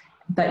things,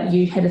 but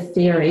you had a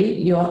theory,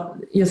 your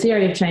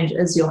theory of change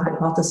is your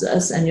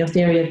hypothesis, and your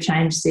theory of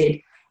change said,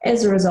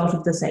 as a result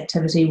of this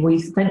activity, we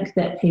think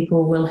that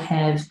people will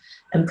have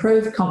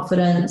improved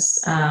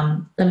confidence,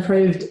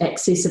 improved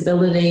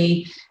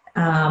accessibility,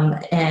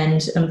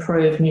 and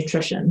improved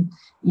nutrition.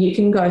 You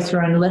can go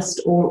through and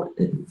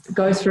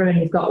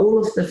you've got all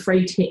of the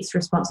free text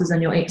responses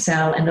in your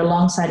Excel, and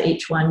alongside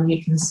each one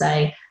you can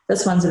say,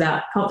 this one's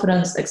about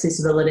confidence,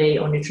 accessibility,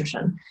 or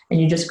nutrition,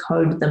 and you just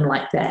code them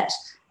like that.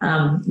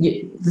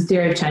 The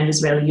theory of change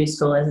is really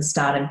useful as a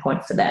starting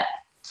point for that.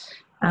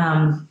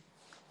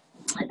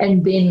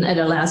 And then it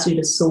allows you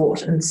to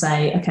sort and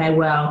say, okay,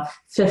 well,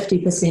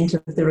 50%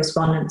 of the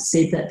respondents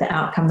said that the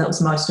outcome that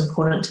was most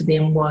important to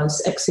them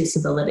was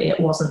accessibility. It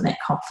wasn't that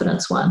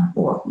confidence one,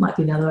 or it might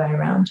be the other way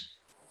around.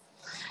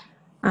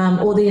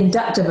 Or the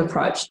inductive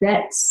approach.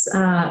 That's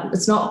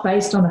it's not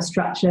based on a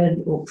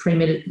structured or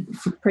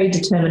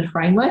predetermined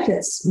framework.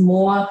 It's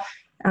more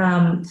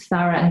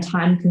thorough and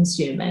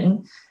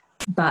time-consuming,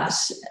 but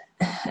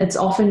it's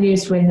often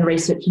used when the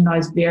researcher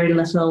knows very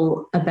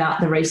little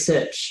about the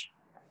research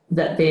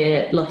that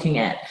they're looking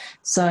at.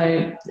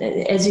 So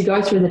as you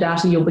go through the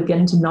data, you'll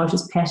begin to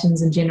notice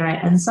patterns and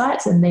generate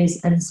insights, and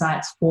these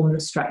insights form the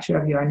structure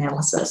of your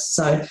analysis.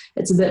 So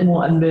it's a bit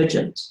more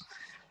emergent.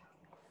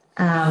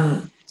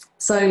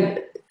 So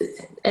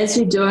as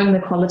you're doing the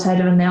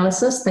qualitative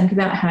analysis, think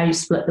about how you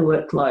split the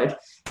workload.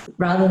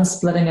 Rather than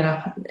splitting it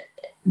up,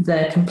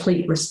 the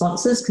complete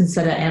responses,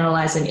 consider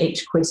analysing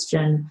each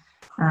question,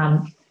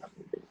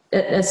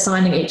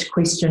 assigning each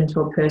question to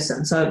a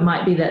person. So it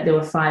might be that there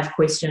were 5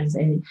 questions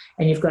and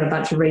you've got a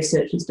bunch of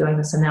researchers doing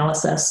this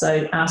analysis.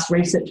 So ask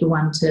researcher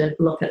 1 to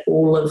look at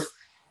all of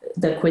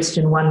the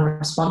question 1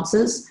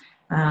 responses,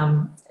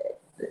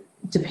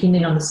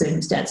 depending on the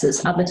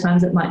circumstances. Other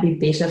times it might be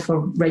better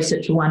for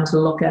researcher 1 to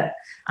look at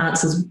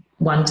answers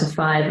 1 to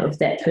 5 of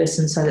that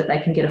person so that they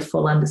can get a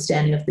full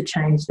understanding of the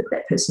change that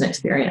that person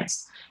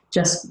experienced.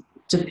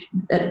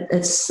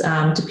 It's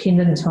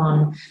dependent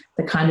on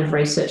the kind of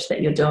research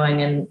that you're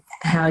doing and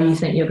how you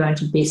think you're going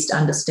to best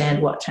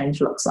understand what change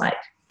looks like.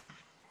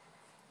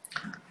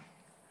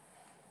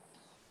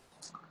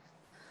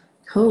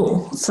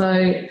 Cool.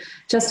 So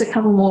just a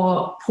couple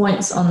more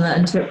points on the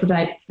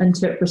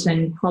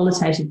interpreting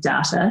qualitative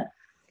data.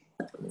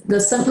 The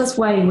simplest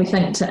way we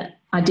think to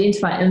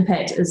identify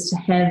impact is to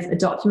have a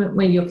document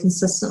where you're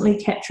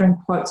consistently capturing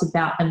quotes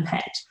about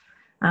impact.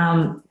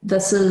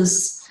 This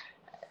is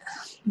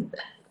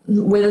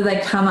whether they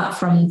come up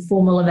from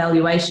formal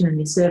evaluation in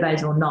your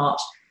surveys or not.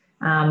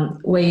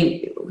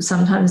 We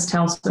sometimes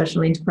tell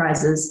social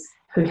enterprises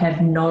who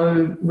have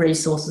no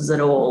resources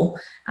at all,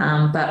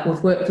 but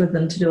we've worked with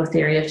them to do a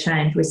theory of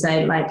change. We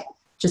say, like,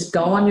 just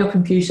go on your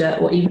computer,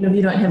 or even if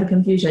you don't have a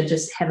computer,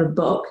 just have a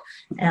book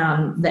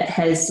that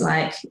has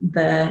like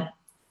the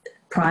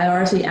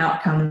priority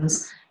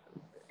outcomes,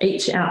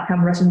 each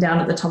outcome written down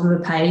at the top of a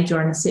page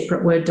or in a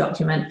separate Word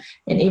document.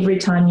 And every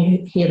time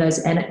you hear those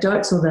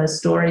anecdotes or those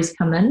stories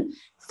come in,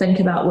 think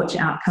about which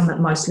outcome it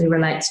mostly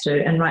relates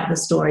to and write the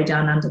story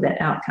down under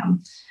that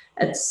outcome.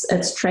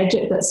 It's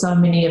tragic that so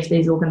many of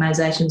these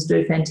organisations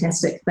do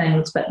fantastic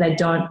things, but they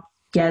don't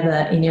gather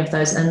any of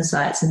those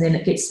insights. And then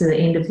it gets to the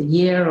end of the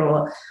year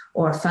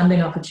or a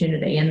funding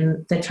opportunity,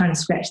 and they're trying to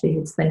scratch their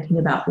heads thinking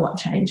about what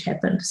change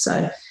happened.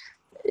 So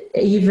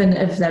even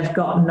if they've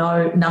got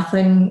no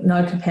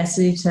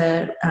capacity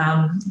to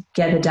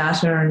gather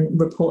data and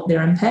report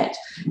their impact,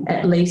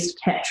 at least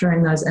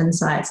capturing those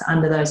insights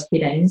under those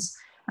headings,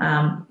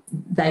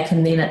 they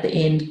can then at the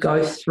end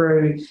go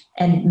through,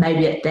 and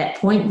maybe at that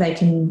point they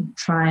can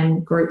try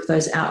and group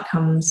those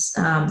outcomes,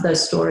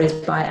 those stories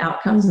by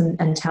outcomes,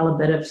 and tell a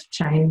bit of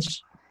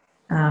change.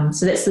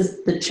 So that's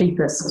the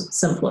cheapest,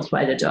 simplest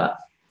way to do it.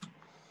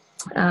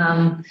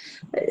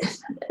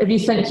 If you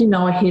think you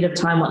know ahead of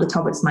time what the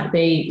topics might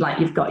be, like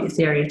you've got your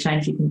theory of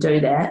change, you can do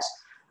that.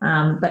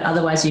 But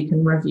otherwise you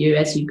can review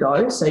as you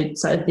go. So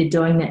if they're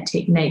doing that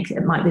technique,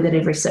 it might be that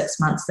every 6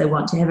 months they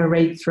want to have a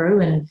read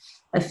through and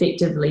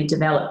effectively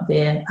develop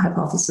their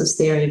hypothesis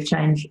theory of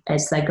change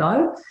as they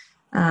go.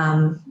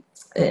 And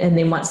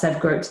then once they've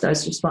grouped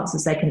those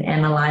responses, they can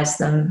analyse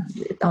them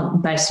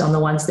based on the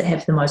ones that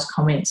have the most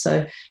comments.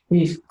 So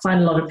you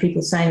find a lot of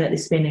people saying that they're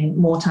spending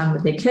more time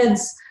with their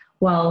kids.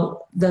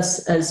 Well,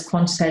 this is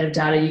quantitative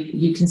data.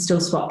 You can still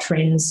spot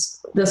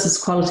trends. This is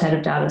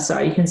qualitative data,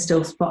 sorry. You can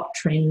still spot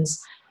trends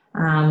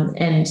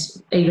and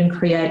even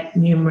create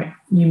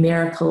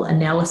numerical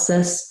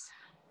analysis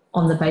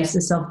on the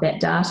basis of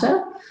that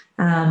data.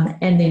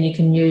 And then you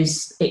can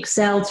use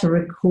Excel to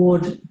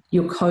record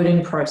your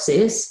coding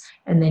process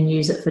and then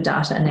use it for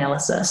data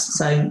analysis.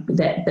 So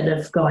that bit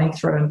of going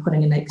through and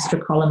putting an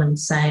extra column and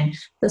saying,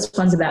 this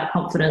one's about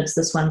confidence,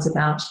 this one's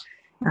about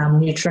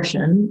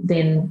nutrition,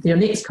 then your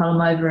next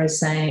column over is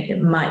saying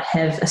it might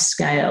have a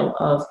scale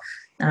of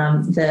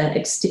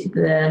they're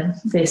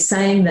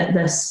saying that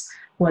this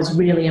was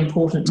really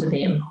important to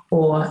them,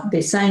 or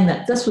they're saying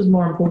that this was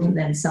more important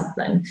than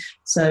something.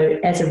 So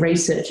as a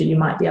researcher, you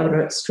might be able to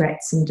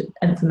extract some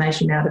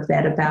information out of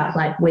that about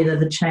like whether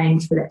the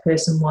change for that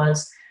person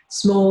was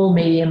small,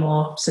 medium,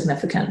 or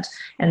significant.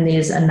 And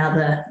there's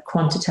another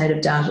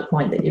quantitative data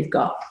point that you've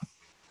got.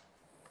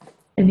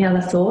 Any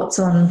other thoughts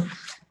on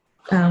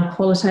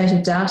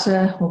qualitative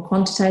data or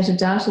quantitative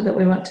data that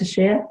we want to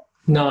share?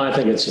 No, I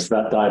think it's just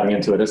about diving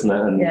into it, isn't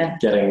it?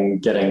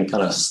 And getting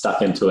kind of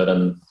stuck into it,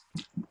 and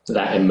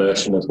that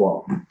immersion is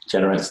what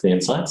generates the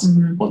insights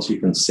once you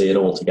can see it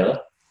all together.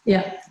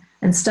 Yeah,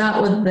 and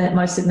start with the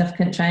most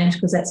significant change,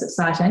 because that's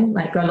exciting.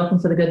 Like, go looking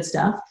for the good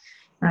stuff.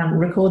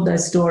 Record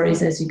those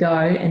stories as you go,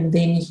 and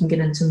then you can get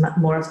into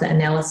more of the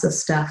analysis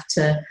stuff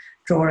to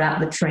draw out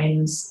the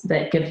trends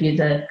that give you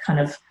the kind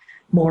of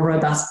more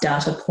robust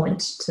data point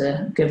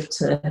to give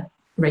to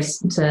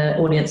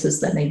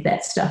audiences that need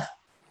that stuff.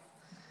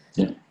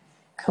 Yeah.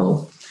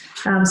 Cool.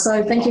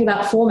 So thinking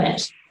about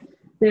format,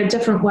 there are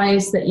different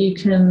ways that you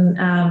can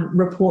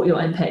report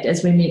your impact.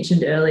 As we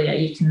mentioned earlier,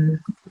 you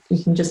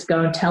can just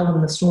go and tell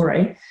them the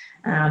story.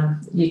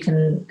 You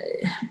can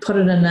put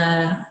it in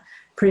a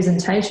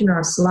presentation or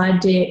a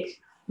slide deck.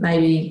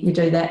 Maybe you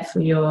do that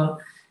for your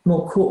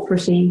more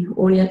corporate-y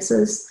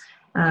audiences.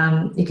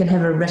 You can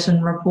have a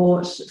written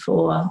report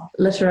for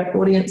literate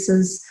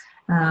audiences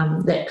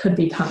that could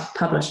be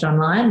published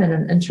online in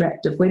an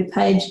interactive web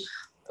page,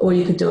 or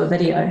you could do a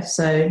video.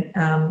 So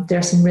there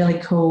are some really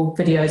cool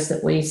videos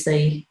that we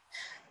see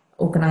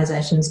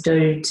organisations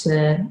do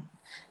to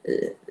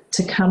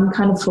come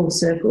kind of full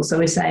circle. So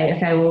we say,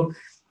 okay, well,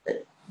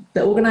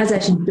 the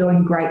organisation's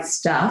doing great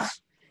stuff.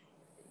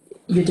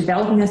 You're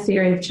developing a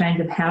theory of change,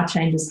 of how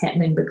change is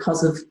happening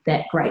because of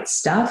that great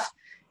stuff.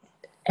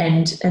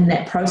 And in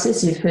that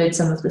process, you've heard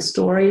some of the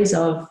stories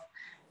of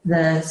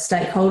the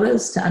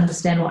stakeholders to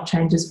understand what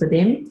changes for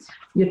them.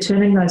 You're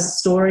turning those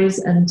stories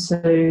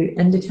into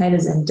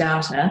indicators and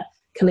data,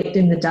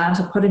 collecting the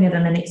data, putting it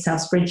in an Excel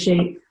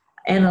spreadsheet,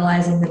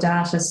 analysing the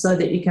data so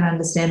that you can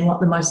understand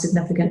what the most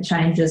significant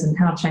change is and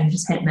how change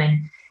is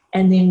happening.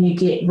 And then you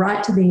get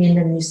right to the end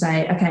and you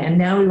say, okay, and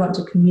now we want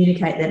to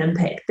communicate that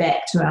impact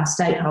back to our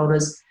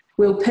stakeholders.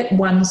 We'll pick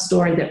one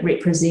story that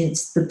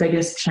represents the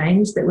biggest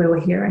change that we were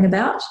hearing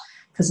about,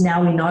 because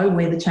now we know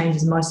where the change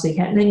is mostly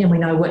happening and we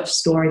know which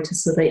story to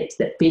select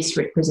that best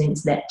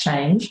represents that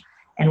change.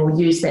 And we'll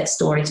use that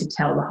story to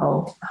tell the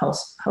whole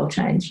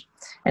change.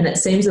 And it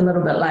seems a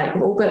little bit like,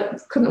 well,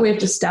 but couldn't we have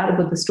just started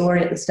with the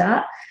story at the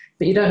start?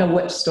 But you don't know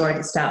which story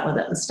to start with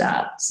at the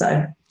start.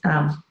 So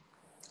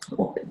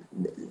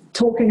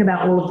talking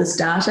about all of this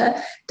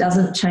data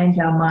doesn't change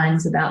our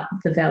minds about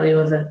the value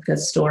of a good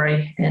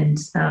story and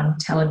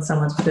telling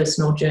someone's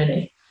personal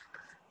journey.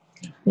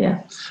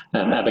 Yeah.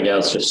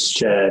 Abigail's just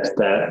shared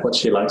that what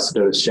she likes to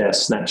do is share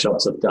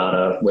snapshots of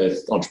data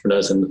with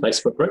entrepreneurs in the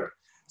Facebook group,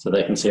 so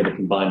they can see the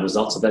combined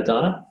results of their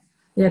data.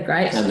 Yeah,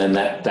 great. And then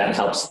that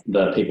helps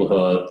the people who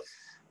are,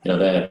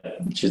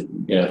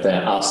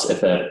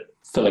 if they're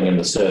filling in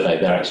the survey,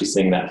 they're actually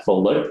seeing that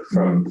full loop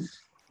from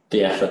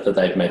the effort that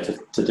they've made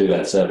to do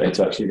that survey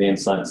to actually the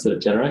insights that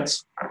it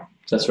generates.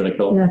 So that's really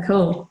cool. Yeah,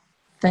 cool.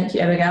 Thank you,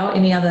 Abigail.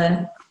 Any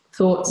other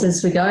thoughts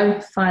as we go?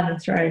 Fire them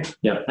through.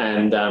 Yeah,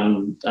 and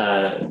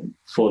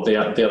for the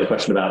other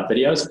question about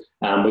videos,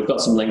 we've got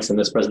some links in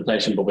this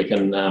presentation, but we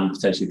can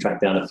potentially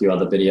track down a few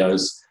other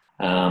videos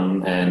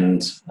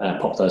and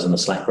pop those in the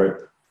Slack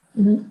group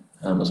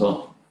as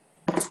well.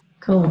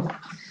 Cool.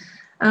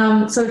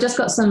 So we've just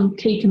got some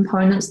key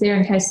components there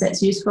in case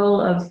that's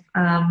useful of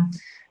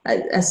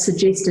a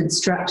suggested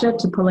structure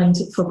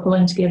for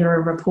pulling together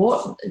a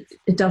report.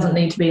 It doesn't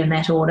need to be in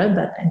that order,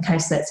 but in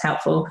case that's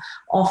helpful.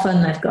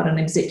 Often they've got an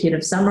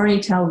executive summary,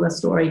 tell the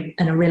story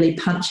in a really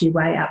punchy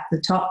way up the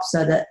top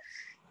so that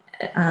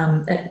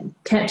it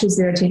captures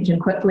their attention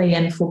quickly,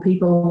 and for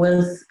people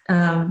with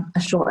a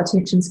short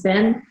attention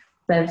span,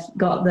 they've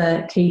got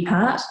the key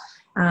part.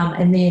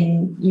 And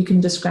then you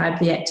can describe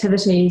the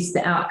activities,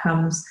 the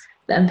outcomes,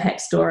 the impact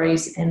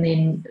stories, and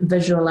then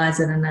visualize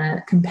it in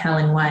a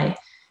compelling way.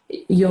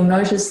 You'll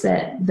notice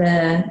that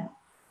the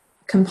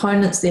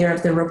components there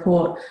of the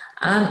report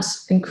aren't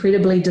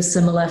incredibly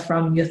dissimilar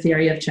from your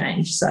theory of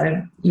change.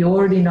 So you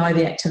already know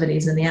the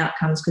activities and the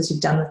outcomes because you've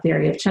done the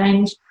theory of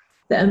change.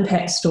 The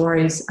impact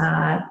stories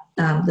are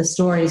the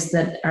stories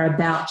that are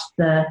about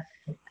the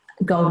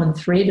golden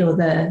thread or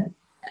the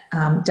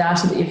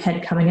data that you've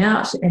had coming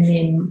out, and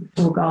then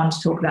we'll go on to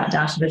talk about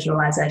data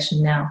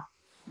visualization now.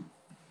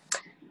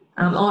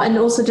 And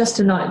also just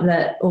to note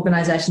that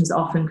organisations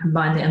often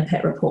combine the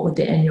impact report with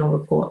their annual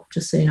report,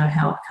 just so you know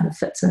how it kind of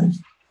fits in.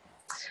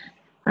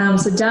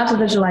 So data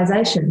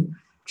visualization,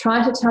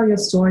 try to tell your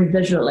story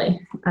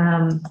visually.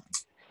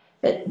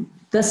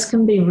 This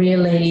can be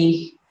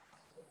really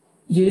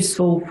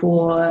useful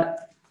for,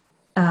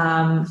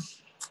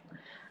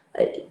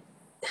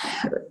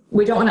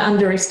 we don't want to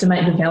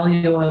underestimate the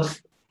value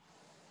of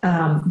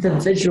the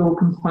visual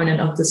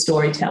component of the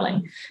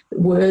storytelling.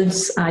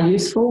 Words are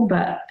useful,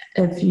 but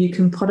if you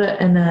can put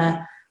it in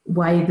a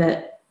way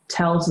that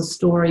tells a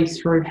story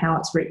through how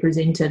it's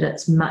represented,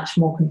 it's much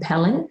more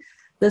compelling.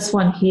 This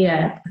one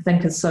here, I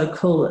think, is so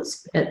cool.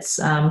 It's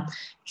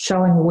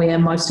showing where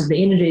most of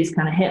the energy is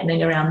kind of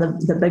happening around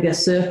the bigger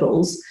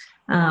circles.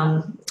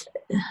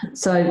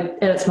 So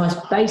at its most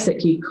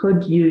basic, you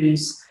could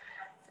use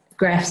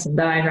graphs and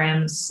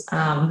diagrams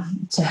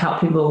to help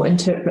people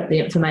interpret the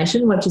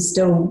information, which is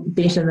still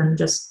better than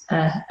just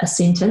a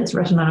sentence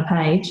written on a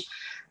page.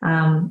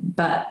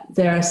 But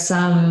there are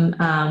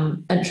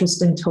some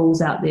interesting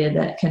tools out there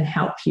that can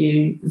help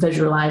you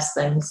visualize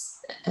things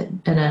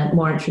in a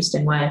more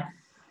interesting way.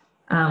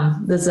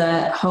 There's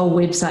a whole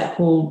website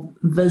called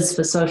Viz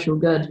for Social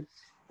Good,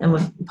 and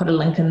we've put a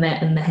link in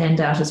that in the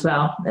handout as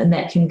well, and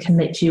that can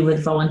connect you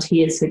with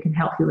volunteers who can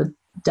help you with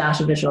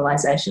data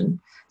visualization.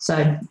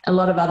 So a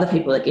lot of other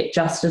people that get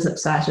just as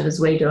excited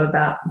as we do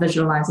about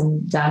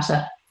visualizing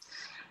data.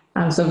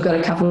 So we've got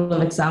a couple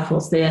of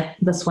examples there.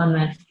 This one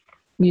that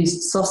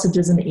used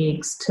sausages and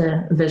eggs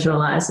to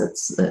visualize.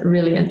 It's a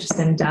really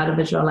interesting data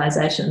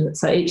visualization.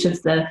 So each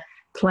of the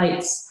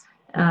plates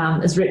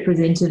is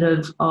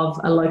representative of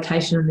a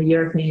location in the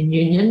European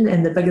Union,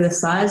 and the bigger the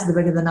size, the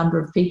bigger the number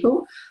of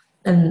people,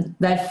 and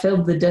they've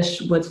filled the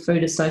dish with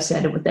food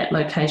associated with that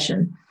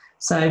location.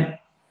 So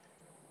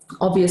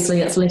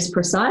obviously it's less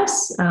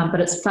precise,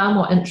 but it's far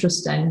more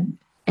interesting,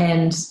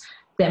 and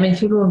that means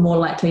people are more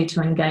likely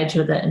to engage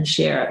with it and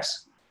share it,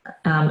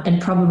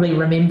 and probably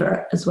remember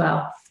it as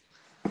well.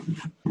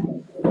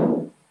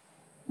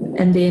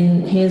 And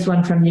then here's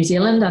one from New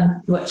Zealand,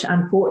 which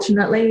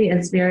unfortunately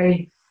is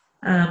very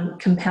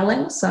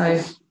compelling.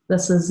 So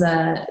this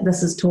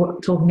is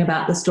talking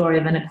about the story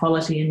of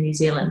inequality in New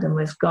Zealand, and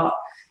we've got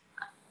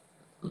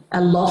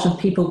a lot of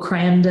people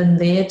crammed in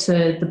there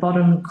to the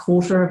bottom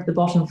quarter of the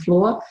bottom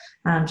floor,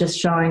 just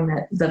showing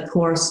that the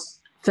poorest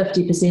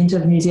 50%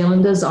 of New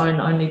Zealanders own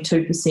only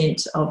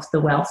 2% of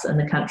the wealth in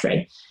the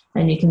country.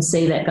 And you can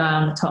see that guy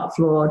on the top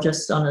floor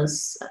just on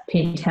his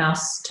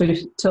penthouse,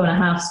 two and a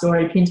half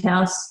story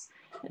penthouse,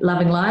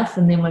 loving life.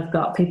 And then we've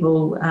got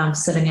people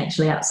sitting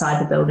actually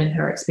outside the building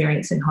who are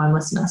experiencing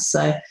homelessness.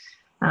 So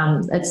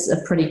it's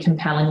a pretty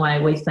compelling way,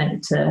 we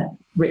think, to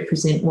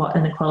represent what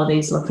inequality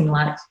is looking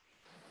like.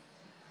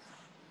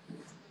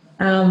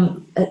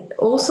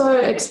 Also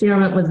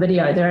experiment with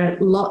video. There are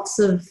lots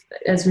of,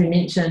 as we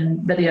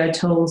mentioned, video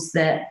tools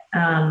that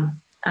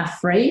are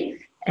free,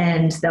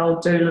 and they'll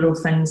do little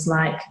things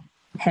like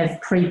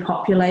have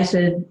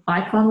pre-populated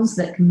icons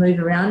that can move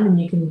around, and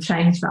you can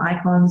change the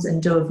icons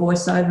and do a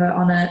voiceover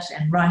on it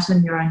and write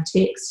in your own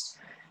text.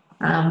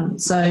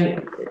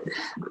 So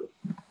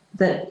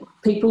that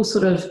people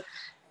sort of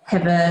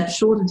have a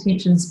short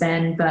attention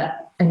span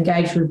but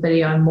engage with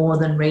video more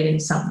than reading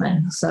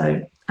something.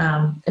 So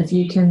if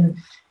you can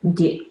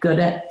get good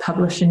at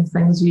publishing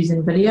things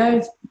using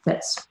video,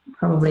 that's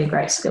probably a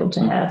great skill to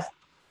have.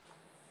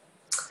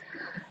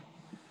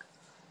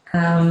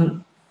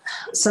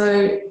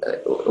 So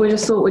we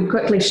just thought we'd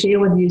quickly share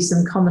with you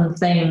some common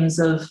themes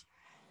of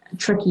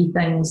tricky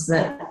things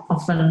that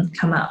often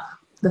come up.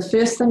 The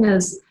first thing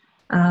is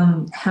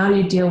how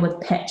you deal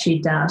with patchy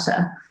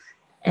data.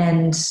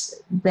 And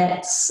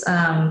that's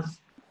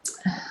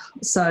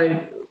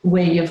so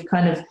where you've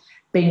kind of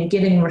been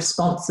getting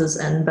responses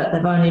in, but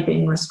they've only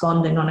been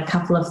responding on a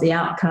couple of the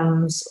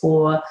outcomes,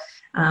 or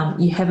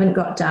you haven't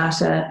got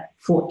data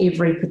for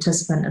every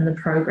participant in the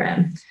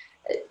program.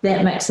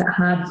 That makes it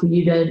hard for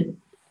you to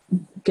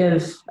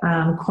give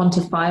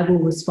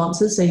quantifiable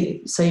responses.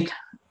 So you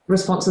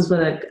responses with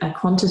a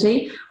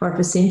quantity or a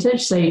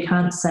percentage. So you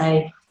can't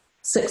say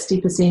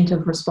 60%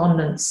 of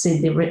respondents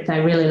said they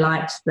really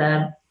liked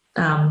the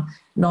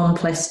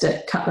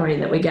non-plastic cutlery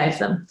that we gave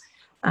them.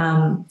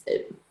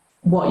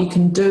 What you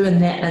can do in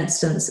that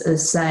instance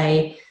is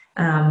say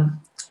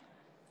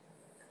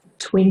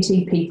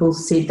 20 people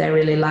said they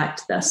really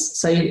liked this.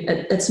 So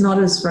it's not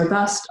as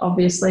robust,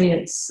 obviously.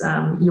 It's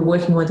you're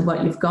working with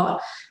what you've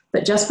got,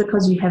 but just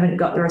because you haven't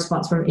got the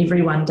response from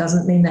everyone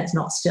doesn't mean that's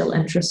not still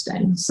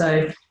interesting.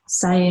 So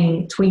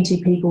saying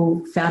 20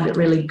 people found it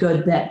really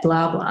good, that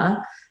blah, blah,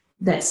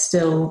 that's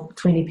still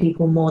 20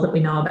 people more that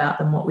we know about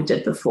than what we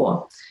did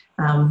before.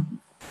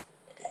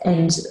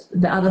 And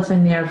the other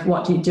thing there of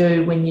what do you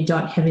do when you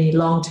don't have any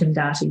long-term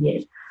data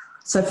yet.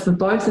 So for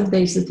both of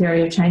these, the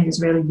theory of change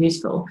is really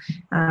useful.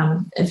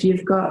 If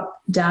you've got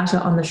data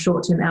on the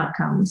short-term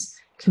outcomes,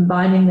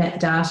 combining that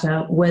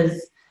data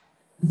with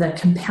the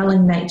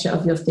compelling nature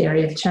of your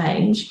theory of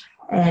change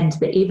and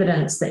the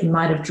evidence that you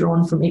might have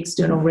drawn from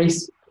external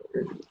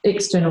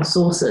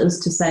sources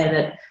to say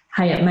that,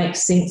 hey, it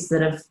makes sense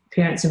that if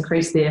parents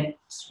increase their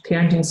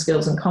parenting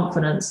skills and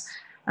confidence,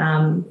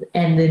 and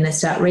then they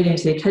start reading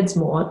to their kids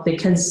more, their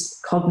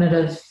kids'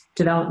 cognitive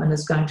development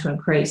is going to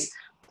increase.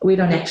 We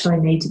don't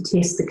actually need to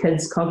test the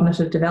kids'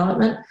 cognitive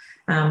development.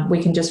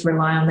 We can just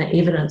rely on the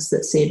evidence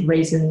that says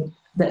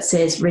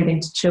reading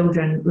to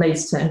children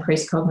leads to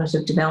increased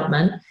cognitive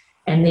development,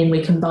 and then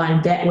we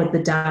combine that with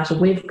the data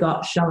we've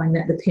got showing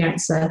that the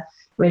parents are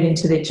reading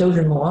to their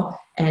children more,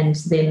 and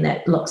then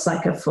that looks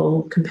like a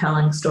full,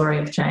 compelling story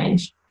of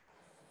change.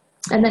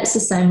 And that's the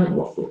same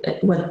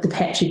with the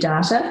patchy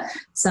data.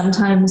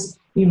 Sometimes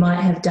you might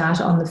have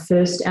data on the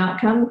first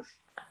outcome,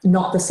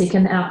 not the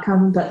second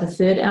outcome, but the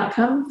third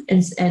outcome.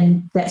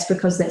 And that's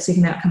because that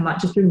second outcome might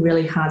just be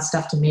really hard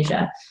stuff to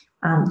measure.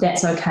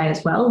 That's okay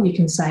as well. You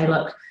can say,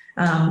 look,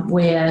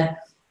 we're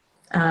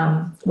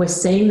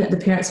seeing that the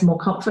parents are more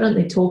confident.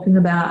 They're talking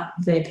about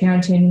their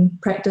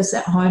parenting practice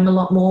at home a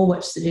lot more,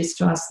 which suggests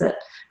to us that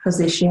because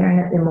they're sharing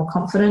it, they're more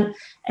confident.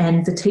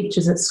 And the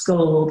teachers at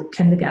school,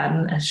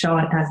 kindergarten, are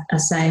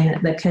saying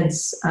that the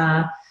kids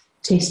are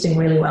testing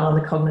really well on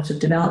the cognitive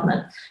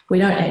development. We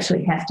don't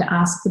actually have to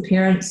ask the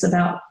parents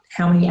about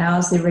how many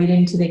hours they're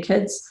reading to their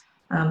kids,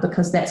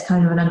 because that's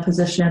kind of an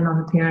imposition on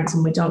the parents,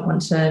 and we don't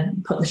want to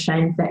put the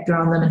shame factor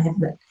on them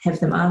and have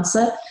them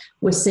answer.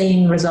 We're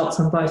seeing results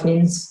on both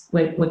ends.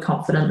 We're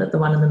confident that the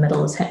one in the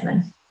middle is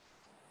happening.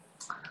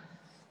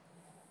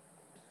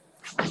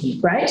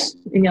 Great.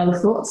 Any other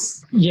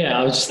thoughts? Yeah,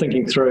 I was just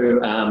thinking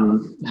through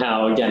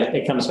how, again,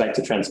 it comes back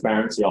to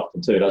transparency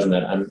often too, doesn't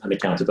it, and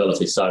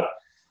accountability. So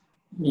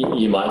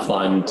you might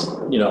find,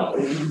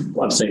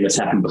 I've seen this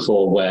happen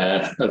before,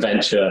 where a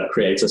venture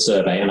creates a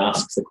survey and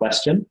asks the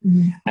question,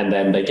 and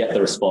then they get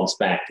the response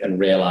back and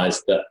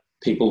realize that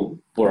people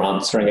were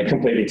answering a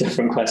completely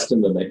different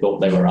question than they thought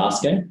they were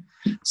asking.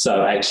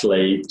 So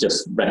actually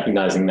just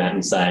recognizing that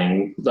and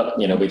saying, look,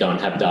 we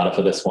don't have data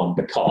for this one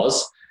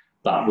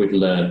but we've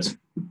learned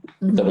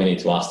that we need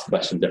to ask the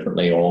question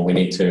differently, or we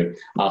need to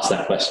ask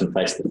that question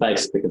face to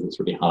face, because it's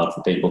really hard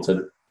for people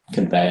to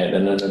convey it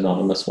in an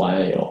anonymous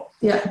way, or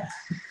like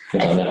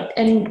that.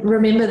 And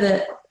remember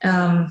that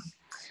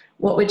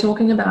what we're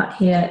talking about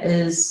here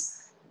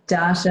is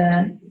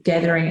data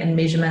gathering and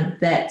measurement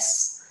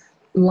that's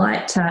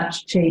light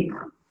touch, cheap.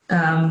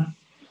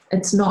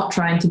 It's not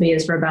trying to be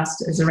as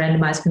robust as a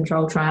randomized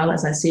control trial,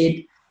 as I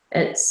said.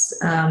 It's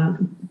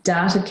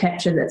data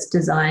capture that's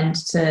designed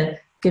to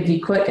give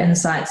you quick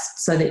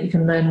insights so that you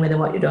can learn whether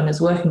what you're doing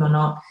is working or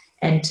not,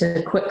 and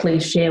to quickly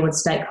share with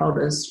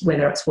stakeholders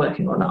whether it's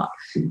working or not.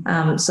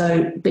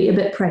 So be a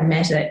bit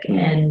pragmatic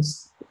and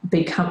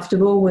be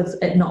comfortable with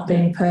it not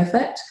being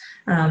perfect,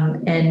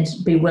 and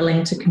be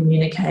willing to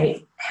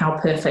communicate how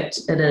perfect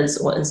it is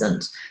or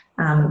isn't.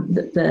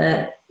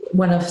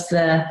 One of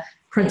the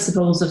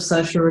principles of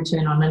social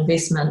return on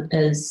investment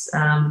is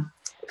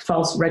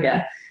false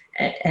rigor,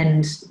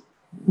 and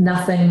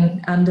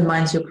nothing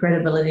undermines your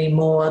credibility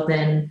more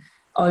than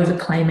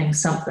overclaiming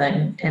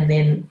something and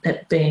then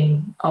it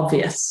being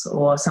obvious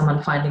or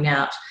someone finding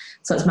out.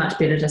 So it's much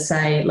better to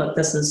say, look,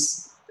 this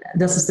is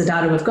the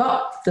data we've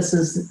got, this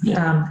is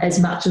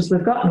as much as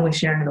we've got, and we're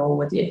sharing it all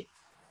with you.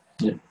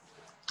 Yeah,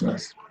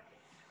 nice.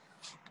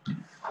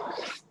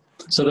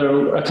 So there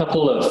are a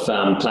couple of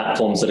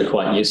platforms that are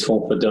quite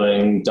useful for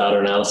doing data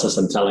analysis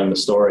and telling the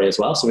story as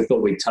well. So we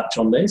thought we'd touch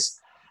on these.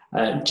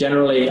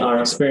 Generally, our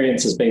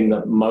experience has been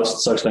that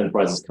most social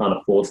enterprises can't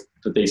afford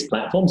these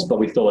platforms, but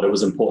we thought it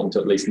was important to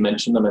at least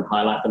mention them and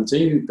highlight them to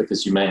you,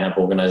 because you may have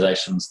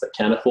organizations that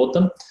can afford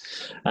them.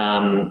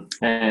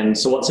 And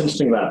so what's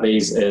interesting about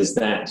these is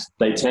that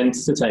they tend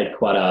to take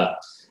quite a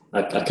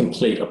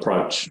complete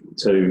approach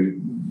to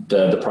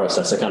the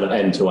process, a kind of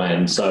end to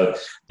end. So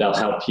they'll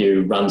help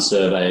you run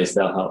surveys,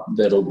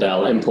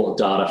 they'll import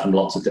data from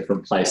lots of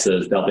different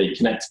places, they'll be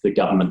connected to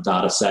government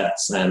data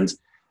sets and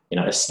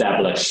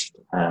established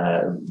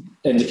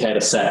indicator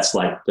sets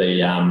like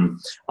the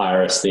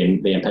IRIS,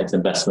 the impact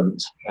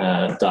investment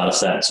data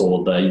sets,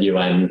 or the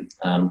UN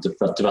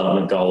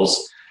development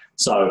goals.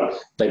 So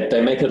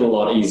they make it a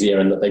lot easier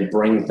in that they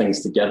bring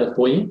things together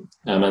for you,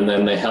 and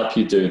then they help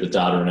you do the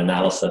data and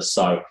analysis.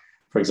 So,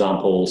 for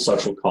example,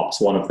 Social Cops,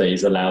 one of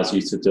these, allows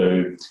you to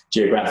do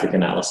geographic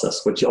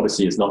analysis, which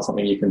obviously is not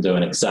something you can do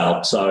in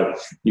Excel. So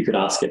you could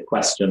ask it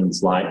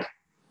questions like,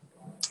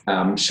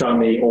 show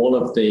me all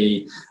of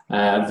the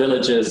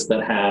villages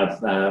that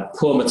have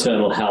poor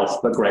maternal health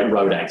but great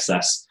road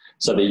access,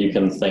 so that you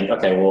can think,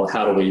 okay, well,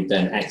 how do we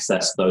then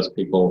access those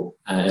people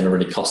in a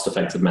really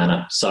cost-effective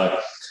manner? So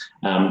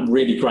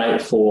really great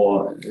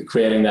for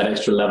creating that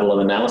extra level of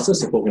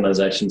analysis if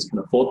organizations can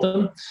afford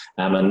them.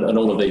 And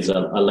all of these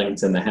are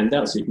linked in the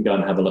handout, so you can go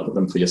and have a look at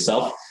them for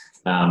yourself.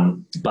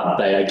 But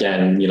they,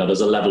 again,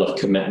 there's a level of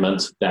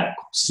commitment that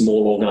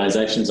small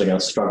organizations are going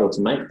to struggle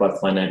to make,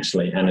 both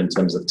financially and in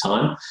terms of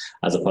time,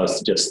 as opposed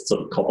to just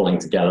sort of cobbling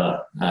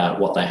together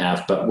what they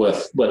have, but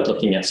worth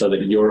looking at so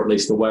that you're at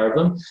least aware of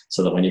them,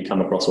 so that when you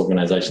come across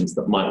organizations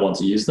that might want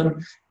to use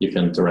them, you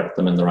can direct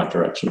them in the right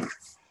direction.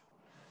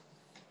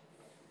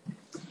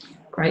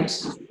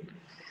 Great.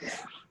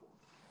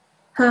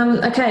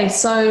 Okay,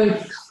 so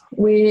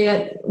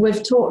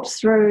we've talked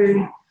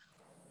through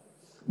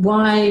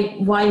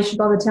why you should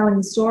bother telling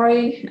the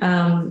story,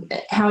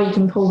 how you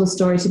can pull the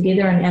story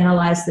together and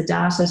analyze the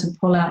data to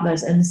pull out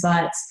those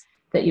insights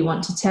that you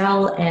want to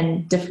tell,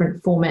 and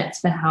different formats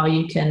for how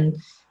you can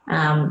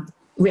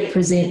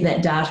represent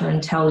that data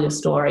and tell your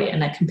story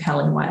in a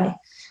compelling way.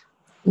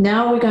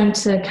 Now we're going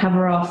to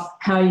cover off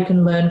how you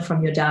can learn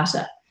from your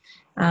data.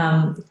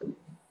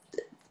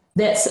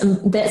 That's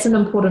an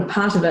important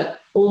part of it,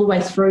 all the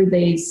way through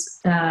these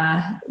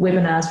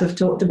webinars, we've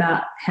talked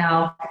about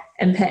how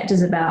impact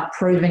is about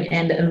proving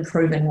and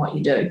improving what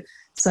you do.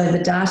 So the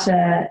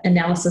data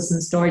analysis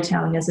and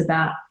storytelling is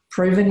about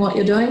proving what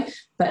you're doing,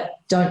 but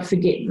don't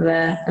forget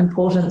the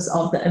importance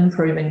of the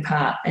improving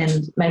part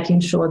and making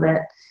sure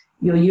that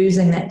you're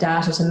using that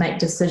data to make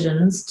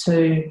decisions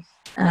to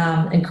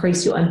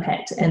increase your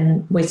impact.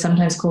 And we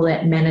sometimes call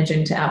that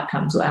managing to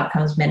outcomes or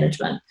outcomes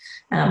management.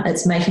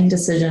 It's making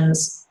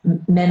decisions,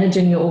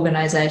 managing your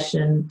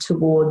organization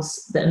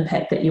towards the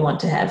impact that you want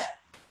to have.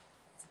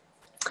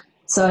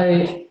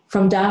 So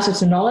from data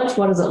to knowledge,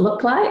 what does it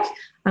look like?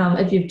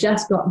 If you've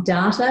just got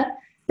data,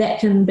 that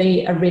can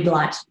be a red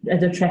light,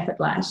 a traffic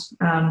light.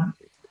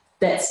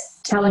 That's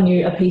telling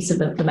you a piece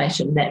of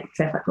information, that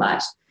traffic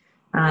light.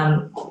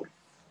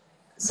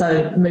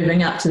 So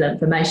moving up to the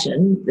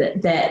information,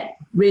 that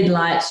red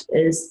light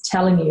is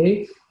telling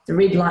you the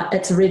red light,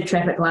 it's a red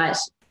traffic light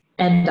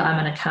and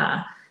I'm in a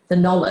car. The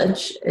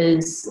knowledge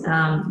is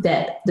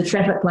that the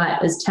traffic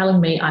light is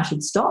telling me I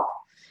should stop.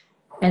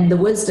 And the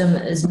wisdom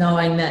is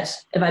knowing that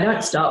if I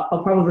don't stop,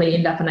 I'll probably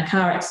end up in a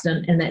car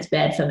accident and that's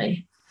bad for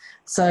me.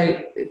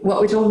 So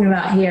what we're talking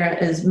about here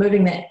is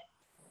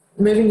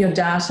moving your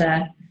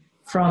data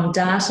from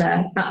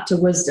data up to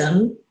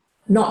wisdom,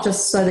 not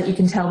just so that you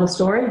can tell the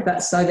story,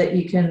 but so that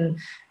you can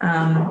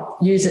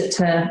use it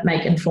to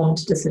make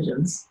informed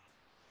decisions.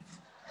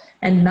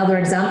 And another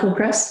example,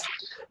 Chris?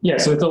 Yeah,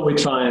 so we thought we'd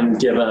try and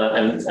give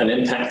an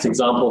impact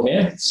example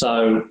here.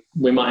 So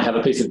we might have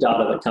a piece of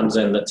data that comes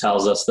in that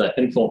tells us that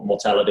infant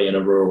mortality in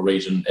a rural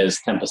region is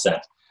 10%.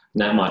 And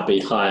that might be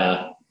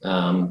higher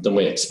than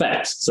we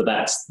expect. So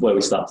that's where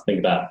we start to think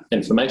about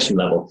information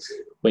level.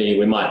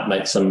 We might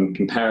make some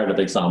comparative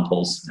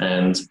examples,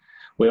 and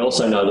we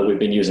also know that we've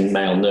been using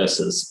male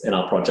nurses in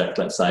our project,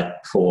 let's say,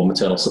 for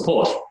maternal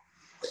support.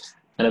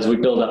 And as we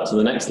build up to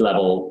the next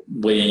level,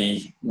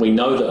 we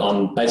know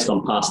that based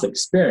on past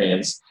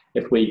experience,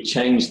 if we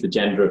change the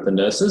gender of the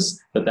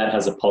nurses, that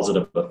has a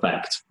positive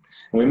effect.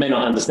 And we may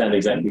not understand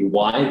exactly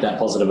why that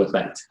positive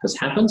effect has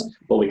happened,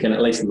 but we can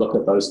at least look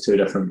at those two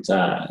different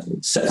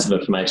sets of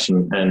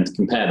information and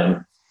compare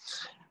them.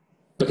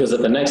 Because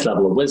at the next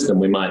level of wisdom,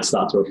 we might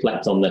start to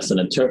reflect on this and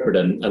interpret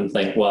it and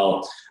think,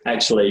 well,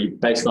 actually,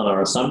 based on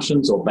our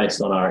assumptions or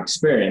based on our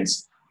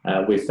experience,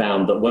 we've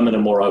found that women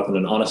are more open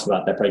and honest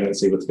about their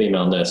pregnancy with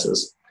female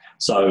nurses.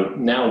 So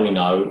now we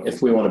know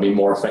if we want to be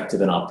more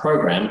effective in our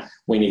program,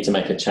 we need to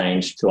make a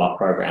change to our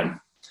program.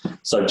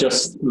 So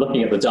just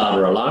looking at the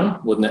data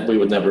alone, we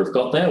would never have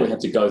got there. We had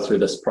to go through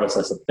this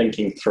process of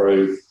thinking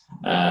through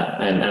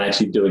and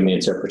actually doing the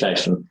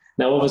interpretation.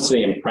 Now,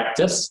 obviously in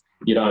practice,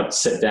 you don't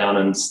sit down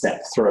and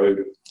step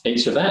through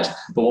each of that.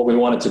 But what we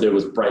wanted to do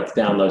was break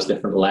down those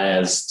different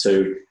layers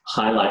to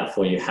highlight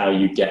for you how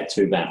you get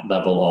to that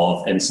level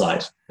of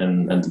insight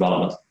and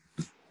development.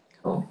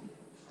 Cool.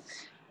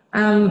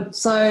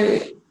 So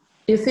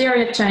your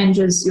theory of change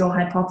is your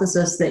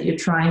hypothesis that you're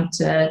trying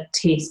to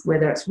test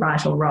whether it's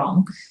right or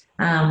wrong,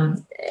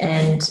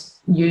 and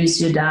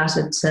use your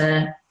data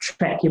to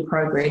track your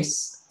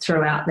progress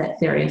throughout that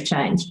theory of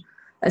change.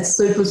 A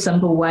super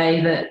simple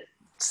way that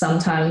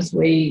sometimes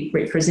we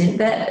represent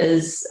that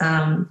is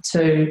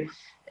to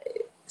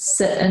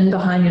sit in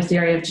behind your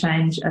theory of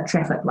change a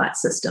traffic light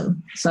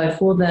system. So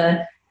for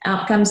the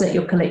outcomes that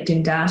you're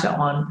collecting data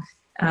on,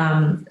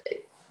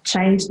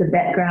 change the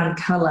background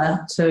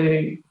color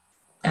to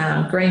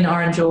green,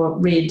 orange, or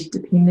red,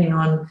 depending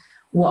on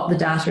what the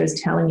data is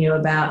telling you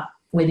about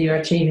whether you're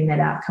achieving that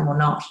outcome or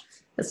not.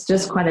 It's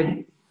just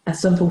quite a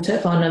simple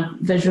tip on a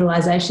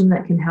visualization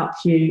that can help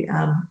you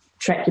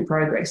track your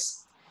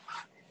progress.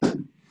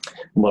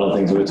 One of the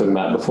things we were talking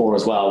about before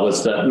as well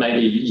was that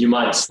maybe you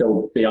might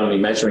still be only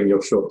measuring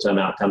your short-term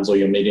outcomes or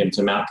your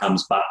medium-term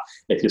outcomes, but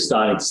if you're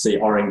starting to see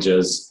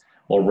oranges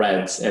or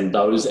reds in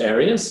those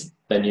areas,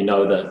 then you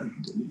know that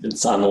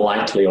it's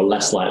unlikely or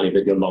less likely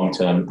that your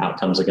long-term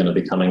outcomes are going to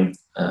be coming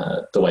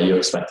the way you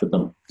expected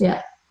them.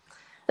 Yeah.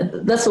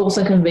 This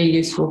also can be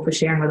useful for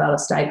sharing with other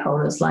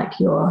stakeholders like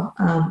your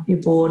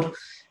board.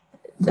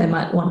 They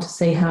might want to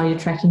see how you're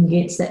tracking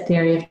against that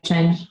theory of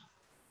change.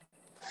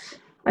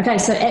 Okay,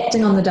 so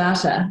acting on the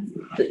data.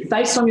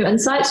 Based on your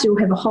insights, you'll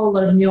have a whole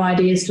lot of new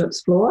ideas to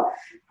explore.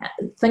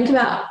 Think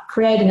about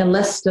creating a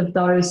list of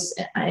those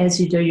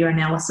as you do your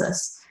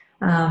analysis.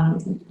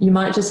 You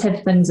might just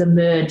have things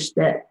emerge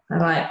that are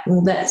like,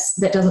 well, that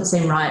doesn't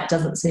seem right,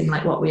 doesn't seem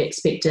like what we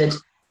expected.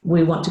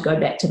 We want to go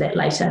back to that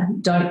later.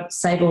 Don't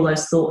save all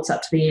those thoughts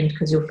up to the end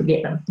because you'll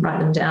forget them. Write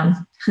them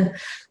down.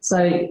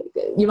 So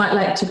you might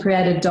like to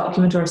create a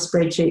document or a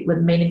spreadsheet with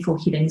meaningful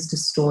headings to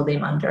store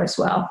them under as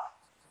well.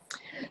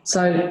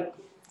 So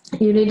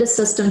you need a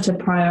system to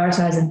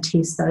prioritize and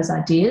test those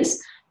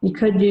ideas. You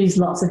could use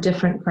lots of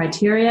different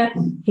criteria.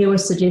 Here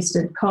was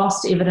suggested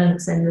cost,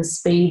 evidence, and the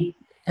speed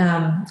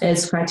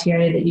as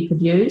criteria that you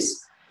could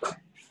use.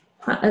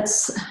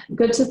 It's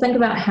good to think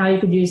about how you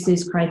could use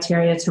these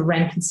criteria to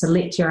rank and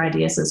select your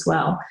ideas as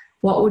well.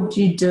 What would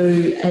you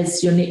do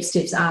as your next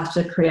steps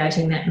after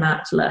creating that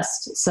marked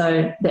list?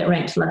 So that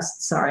ranked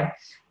list, sorry.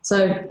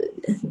 So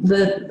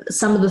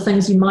some of the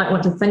things you might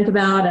want to think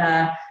about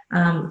are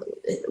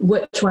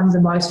which ones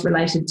are most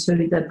related to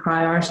the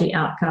priority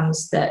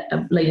outcomes that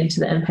are leading to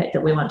the impact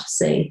that we want to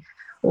see?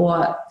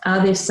 Or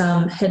are there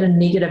some hidden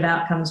negative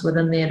outcomes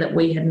within there that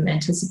we hadn't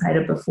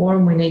anticipated before,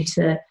 and we need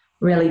to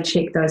really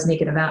check those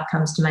negative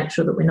outcomes to make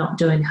sure that we're not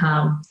doing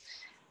harm?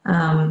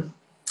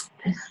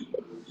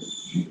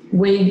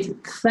 We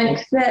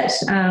think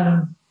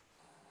that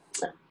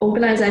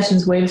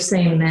organisations we've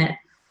seen that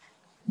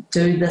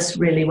do this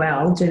really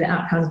well, do the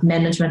outcomes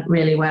management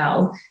really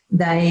well,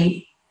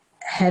 they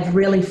have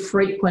really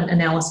frequent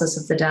analysis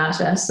of the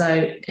data.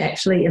 So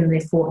actually in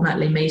their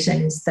fortnightly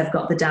meetings, they've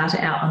got the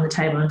data out on the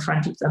table in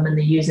front of them, and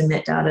they're using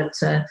that data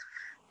to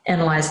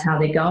analyse how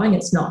they're going.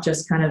 It's not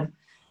just kind of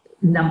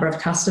number of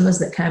customers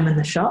that came in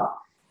the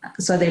shop.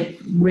 So they're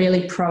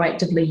really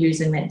proactively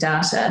using that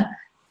data,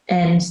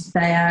 and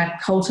they are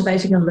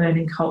cultivating a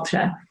learning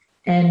culture.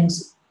 And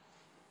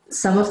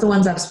some of the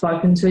ones I've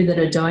spoken to that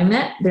are doing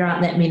that, there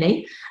aren't that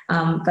many,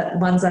 but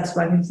ones I've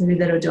spoken to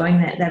that are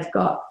doing that, they've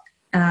got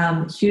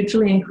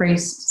hugely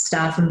increased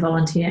staff and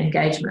volunteer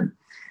engagement.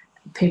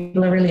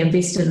 People are really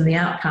invested in the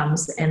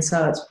outcomes, and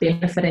so it's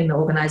benefiting the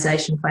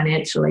organisation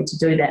financially to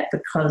do that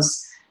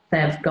because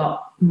they've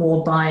got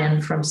more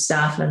buy-in from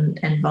staff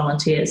and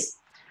volunteers.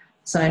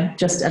 So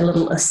just a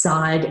little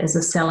aside as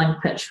a selling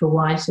pitch for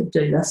why to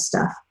do this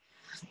stuff.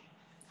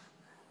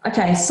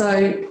 Okay,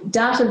 so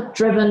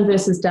data-driven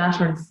versus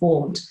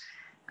data-informed.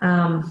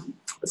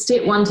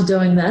 Step one to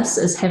doing this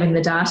is having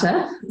the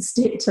data.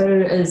 Step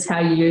two is how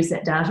you use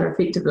that data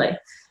effectively.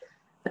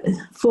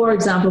 For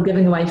example,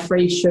 giving away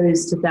free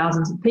shoes to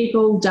thousands of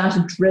people,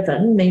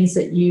 data-driven means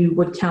that you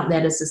would count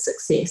that as a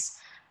success.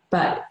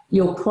 But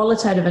your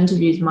qualitative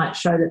interviews might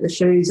show that the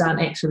shoes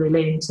aren't actually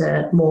leading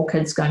to more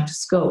kids going to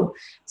school.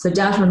 So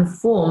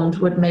data-informed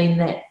would mean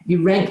that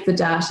you rank the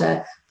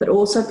data, but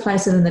also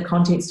place it in the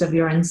context of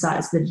your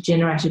insights that are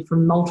generated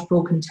from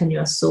multiple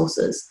continuous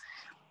sources.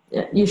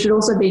 You should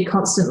also be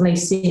constantly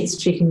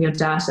sense-checking your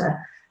data.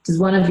 Does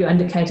one of your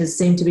indicators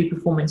seem to be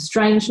performing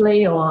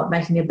strangely or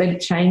making a big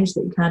change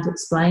that you can't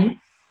explain?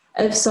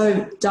 If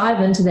so,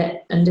 dive into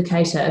that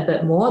indicator a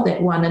bit more,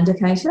 that one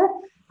indicator,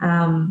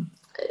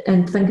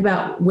 and think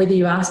about whether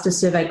you asked a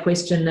survey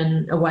question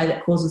in a way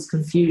that causes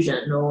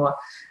confusion, or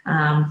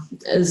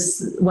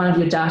is one of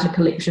your data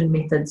collection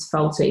methods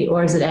faulty,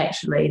 or is it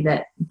actually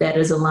that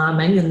is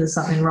alarming and there's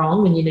something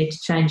wrong and you need to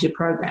change your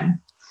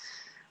program?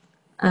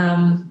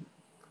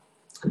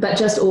 But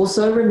just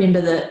also remember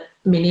that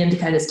many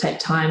indicators take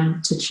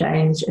time to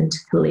change and to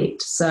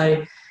collect.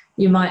 So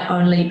you might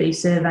only be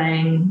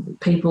surveying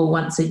people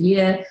once a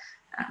year,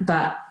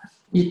 but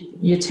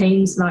your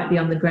teams might be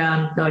on the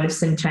ground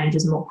noticing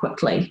changes more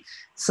quickly.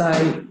 So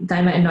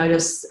they may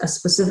notice a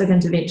specific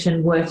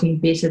intervention working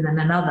better than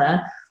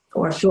another,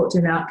 or a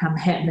short-term outcome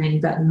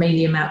happening, but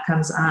medium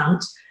outcomes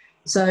aren't.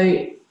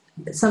 So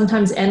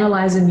sometimes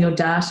analysing your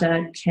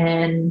data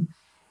can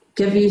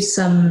give you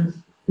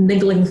some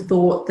niggling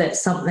thought that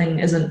something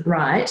isn't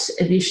right.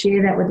 If you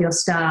share that with your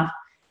staff,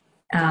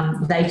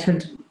 they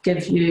could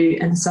give you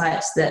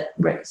insights that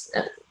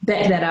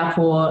back that up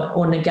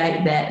or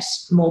negate that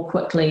more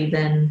quickly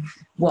than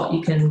what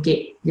you can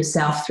get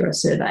yourself through a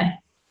survey.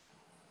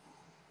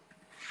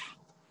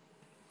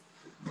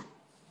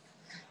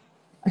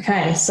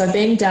 Okay, so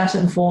being data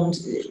informed,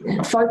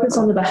 focus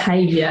on the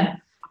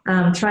behaviour.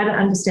 Try to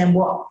understand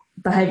what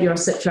behaviour or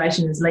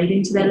situation is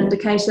leading to that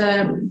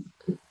indicator.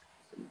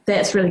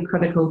 That's really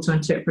critical to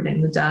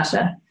interpreting the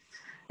data.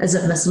 Is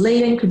it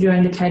misleading? Could your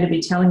indicator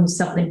be telling you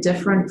something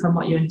different from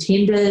what you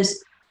intended?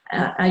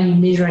 Are you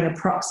measuring a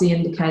proxy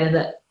indicator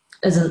that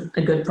isn't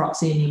a good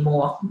proxy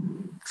anymore?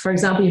 For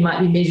example, you might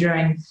be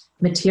measuring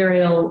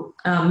maternal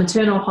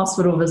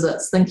hospital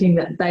visits thinking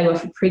that they were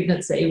for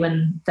pregnancy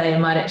when they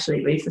might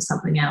actually be for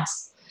something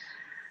else.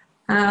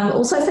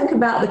 Also think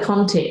about the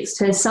context.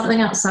 Has something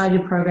outside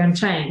your program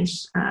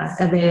changed?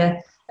 Are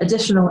there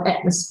additional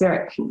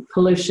atmospheric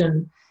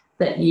pollution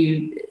that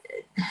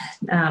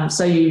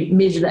so you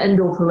measure the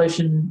indoor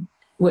pollution,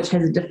 which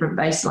has a different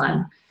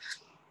baseline.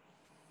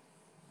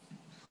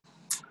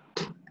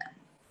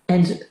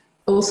 And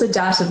also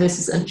data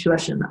versus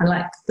intuition. I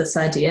like this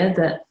idea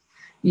that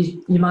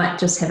you might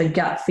just have a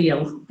gut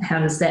feel. How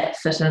does that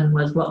fit in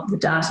with what the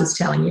data is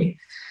telling you?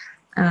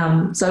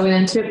 So when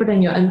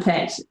interpreting your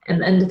impact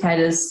and the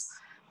indicators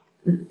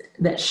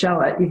that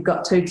show it, you've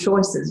got two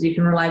choices. You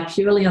can rely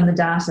purely on the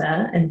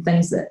data and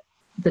things that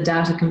the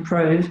data can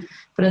prove,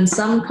 but in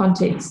some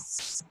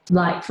contexts,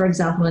 like for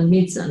example in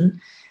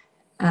medicine,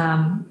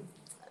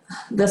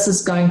 this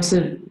is going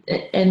to,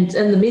 and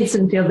in the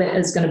medicine field that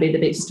is going to be the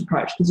best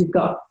approach, because you've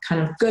got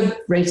kind of good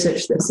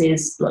research that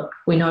says, look,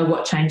 we know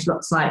what change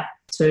looks like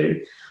to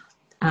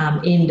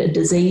end a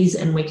disease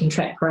and we can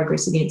track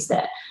progress against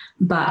that.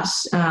 But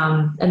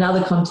in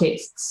other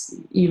contexts,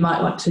 you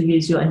might want to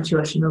use your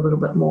intuition a little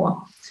bit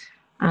more.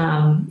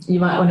 You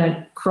might want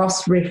to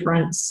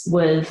cross-reference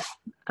with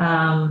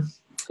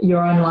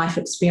your own life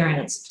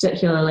experience,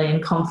 particularly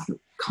in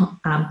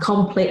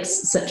complex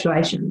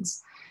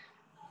situations.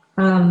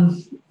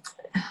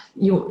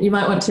 you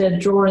might want to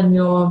draw in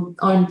your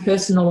own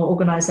personal or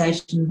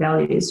organisation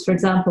values. For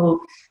example,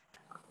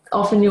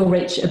 often you'll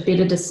reach a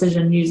better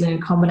decision using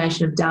a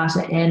combination of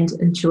data and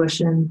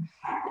intuition,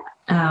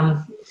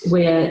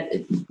 where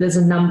there's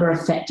a number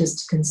of factors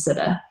to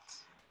consider.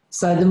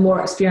 So the more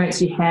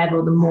experience you have,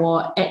 or the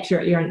more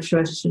accurate your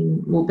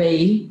intuition will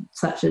be,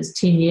 such as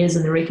 10 years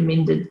in the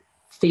recommended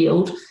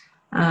field,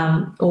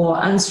 or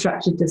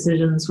unstructured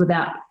decisions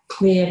without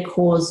clear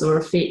cause or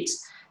effect,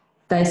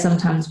 they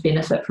sometimes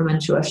benefit from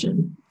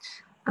intuition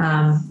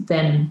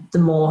than the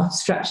more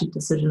structured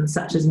decisions,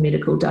 such as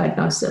medical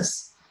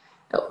diagnosis.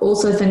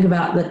 Also think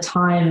about the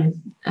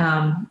time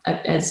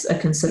as a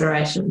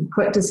consideration.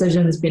 Quick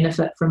decisions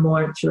benefit from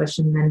more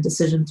intuition than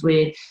decisions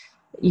where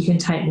you can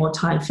take more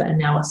time for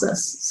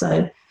analysis.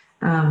 So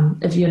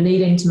if you're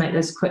needing to make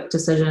those quick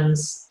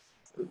decisions,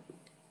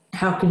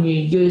 how can you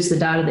use the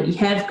data that you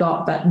have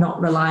got but not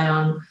rely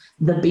on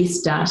the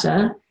best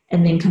data,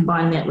 and then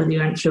combine that with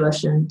your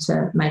intuition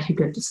to make a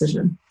good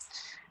decision?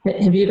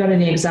 Have you got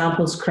any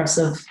examples, Chris,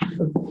 of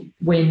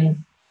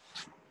when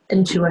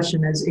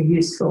intuition is a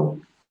useful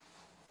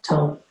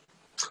tool?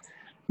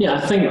 Yeah,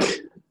 I think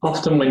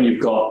often when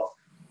you've got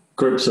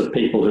groups of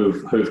people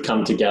who've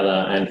come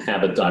together and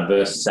have a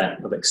diverse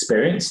set of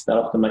experience, that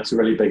often makes a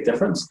really big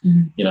difference.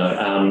 Mm-hmm. You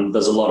know,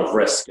 there's a lot of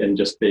risk in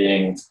just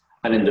being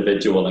an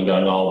individual and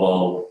going, oh,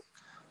 well,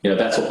 you know,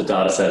 that's what the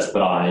data says,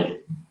 but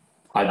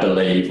I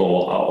believe,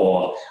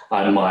 or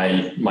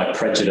my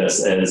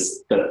prejudice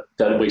is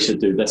that we should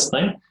do this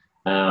thing.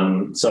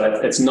 So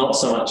it's not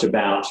so much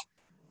about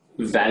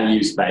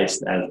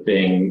values-based as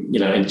being, you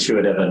know,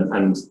 intuitive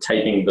and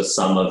taking the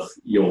sum of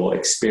your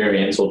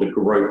experience, or the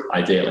group,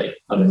 ideally,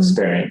 of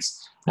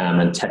experience,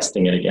 and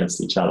testing it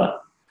against each other.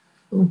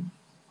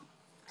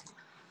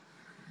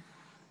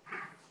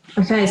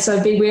 Okay,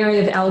 so be wary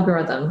of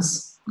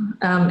algorithms.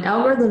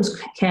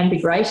 Algorithms can be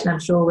great, and I'm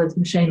sure with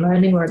machine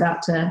learning we're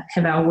about to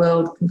have our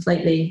world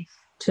completely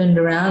turned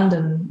around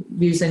and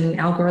using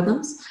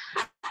algorithms.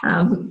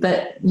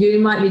 But you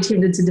might be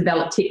tempted to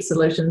develop tech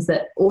solutions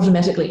that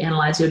automatically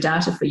analyze your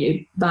data for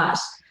you. But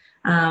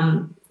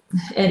and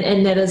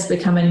that is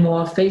becoming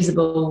more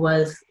feasible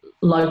with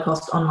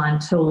low-cost online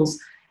tools.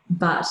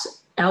 But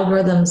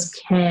algorithms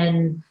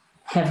can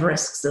have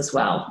risks as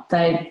well.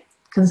 They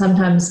can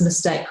sometimes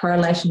mistake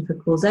correlation for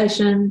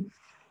causation.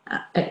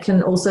 It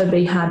can also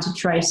be hard to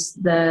trace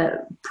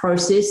the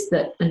process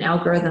that an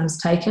algorithm's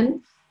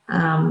taken.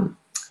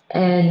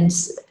 And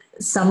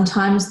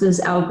sometimes there's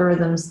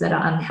algorithms that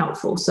are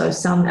unhelpful. So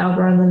some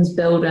algorithms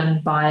build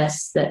in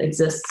bias that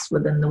exists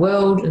within the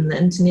world, in the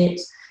internet,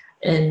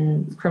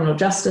 in the criminal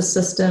justice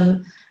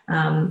system,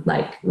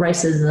 like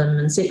racism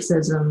and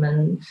sexism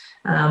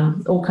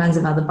and all kinds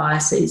of other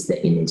biases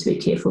that you need to be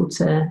careful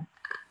to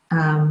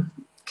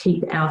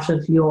keep out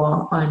of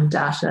your own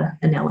data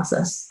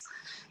analysis.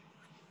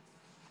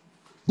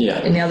 Yeah.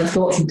 Any other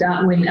thoughts of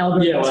data when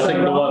algorithms? Yeah, well, I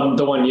think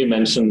the one you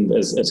mentioned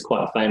is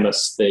quite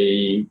famous.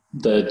 The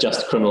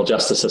criminal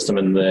justice system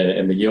in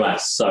the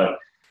US. So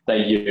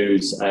they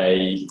use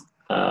they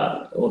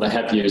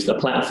have used a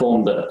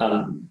platform that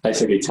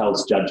basically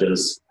tells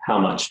judges how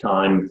much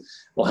time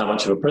or how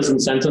much of a prison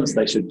sentence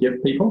they should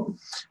give people.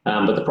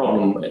 But the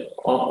problem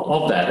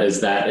of that is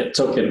that it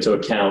took into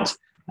account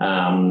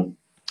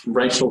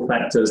racial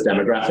factors,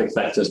 demographic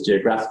factors,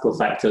 geographical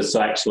factors.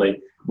 So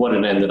actually what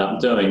it ended up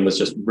doing was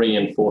just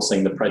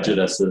reinforcing the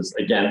prejudices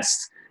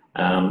against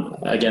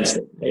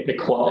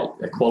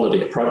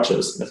equality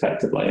approaches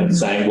effectively, and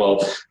saying,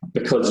 well,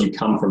 because you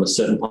come from a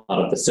certain part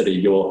of the city,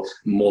 you're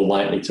more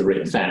likely to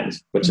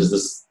reoffend, which is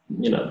this,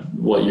 you know,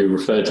 what you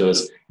refer to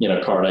as, you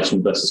know,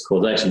 correlation versus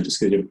causation. Just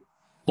because you're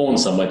born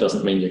somewhere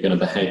doesn't mean you're going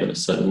to behave in a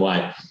certain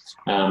way.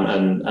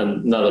 And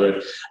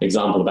another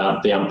example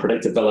about the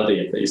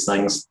unpredictability of these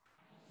things,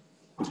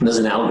 there's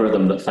an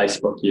algorithm that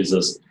Facebook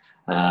uses,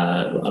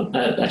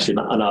 actually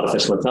an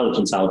artificial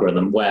intelligence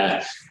algorithm,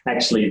 where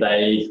actually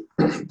they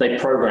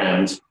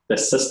programmed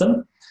this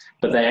system,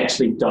 but they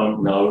actually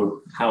don't know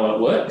how it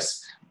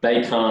works.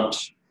 They can't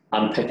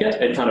unpick it.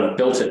 It kind of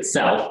built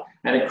itself,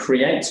 and it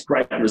creates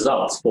great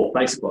results for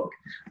Facebook,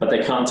 but they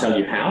can't tell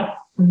you how.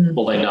 Mm-hmm.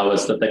 All they know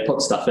is that they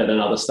put stuff in and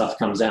other stuff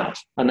comes out.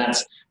 And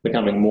that's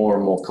becoming more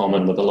and more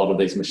common with a lot of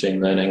these machine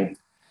learning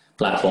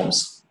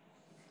platforms.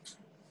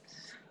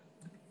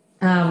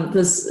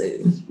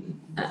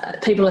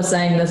 People are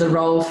saying there's a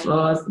role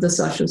for the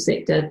social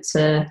sector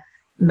to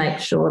make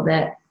sure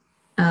that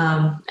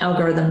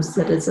algorithms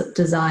that is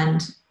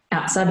designed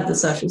outside of the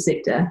social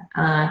sector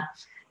are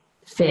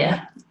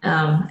fair.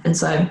 And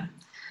so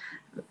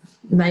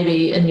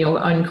maybe in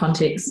your own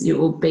context, you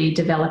will be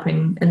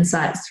developing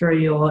insights through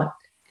your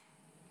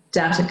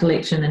data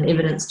collection and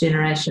evidence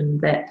generation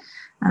that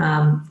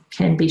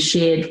can be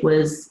shared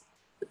with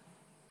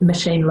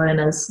machine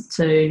learners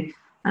to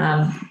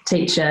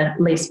teach a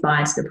less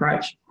biased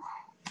approach.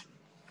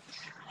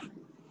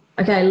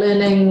 Okay,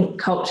 learning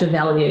culture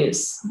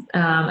values.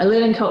 A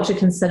learning culture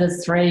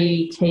considers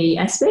three key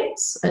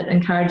aspects. It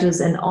encourages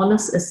an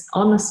honest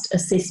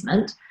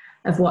assessment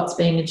of what's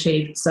being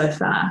achieved so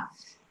far.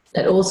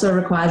 It also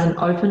requires an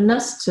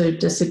openness to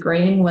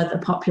disagreeing with a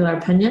popular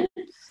opinion.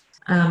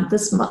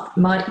 This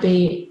might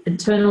be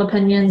internal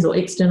opinions or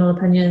external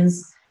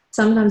opinions.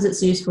 Sometimes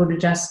it's useful to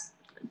just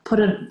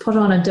put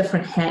on a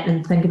different hat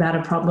and think about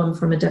a problem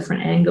from a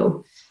different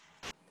angle.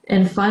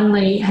 And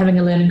finally, having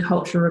a learning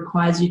culture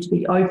requires you to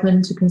be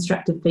open to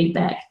constructive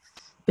feedback,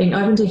 being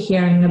open to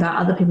hearing about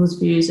other people's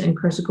views and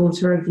critical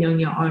to reviewing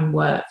your own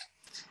work.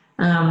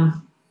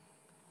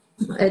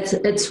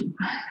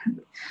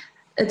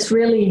 It's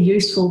really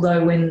useful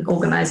though when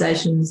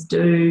organisations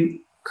do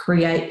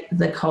create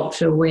the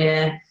culture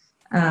where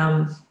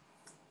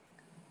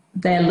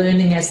they're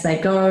learning as they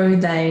go,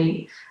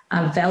 they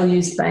are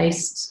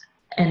values-based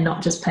and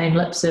not just paying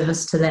lip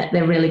service to that.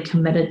 They're really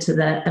committed to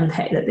the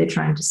impact that they're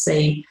trying to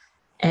see.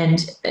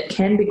 And it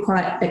can be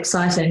quite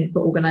exciting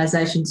for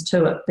organisations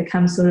too. It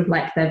becomes sort of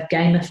like they've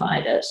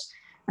gamified it,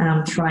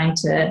 trying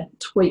to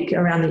tweak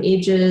around the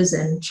edges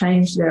and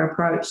change their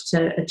approach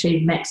to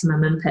achieve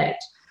maximum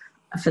impact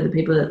for the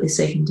people that they're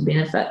seeking to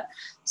benefit.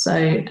 So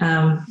you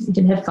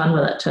can have fun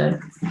with it too.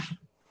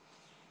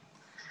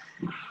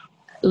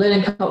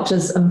 Learning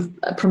cultures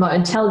promote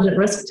intelligent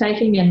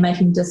risk-taking and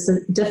making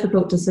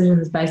difficult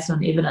decisions based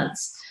on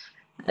evidence.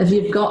 If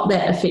you've got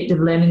that effective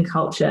learning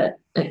culture,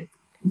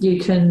 you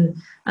can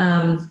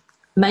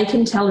make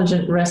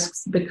intelligent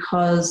risks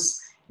because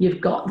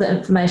you've got the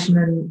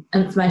information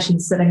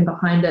sitting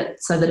behind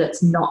it so that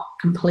it's not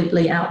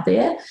completely out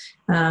there.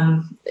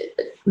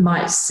 It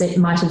might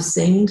have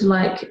seemed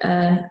like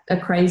a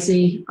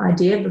crazy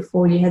idea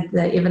before you had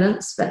the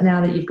evidence, but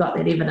now that you've got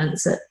that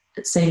evidence, it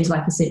seems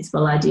like a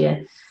sensible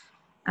idea.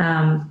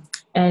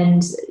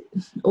 And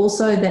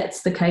also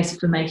that's the case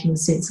for making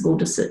sensible,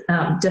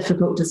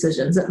 difficult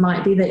decisions. It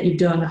might be that you're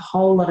doing a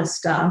whole lot of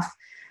stuff,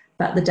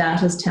 but the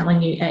data is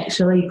telling you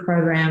actually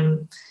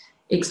program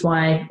X,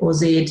 Y, or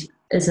Z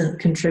isn't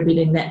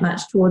contributing that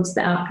much towards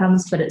the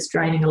outcomes, but it's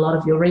draining a lot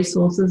of your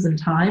resources and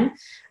time.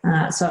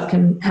 So it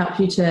can help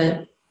you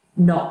to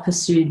not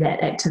pursue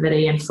that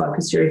activity and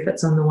focus your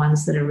efforts on the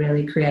ones that are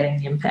really creating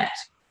the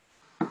impact.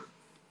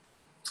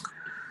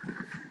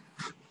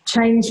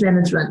 Change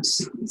management.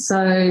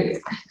 So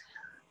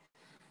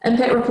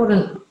impact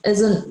reporting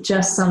isn't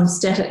just some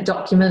static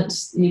document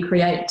you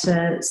create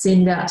to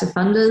send out to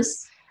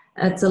funders.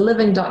 It's a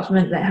living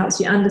document that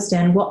helps you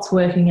understand what's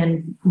working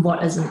and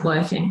what isn't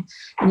working.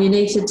 And you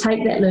need to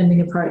take that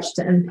learning approach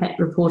to impact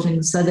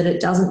reporting so that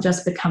it doesn't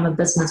just become a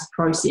business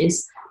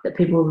process that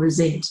people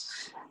resent.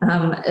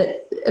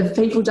 If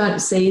people don't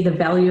see the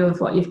value of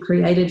what you've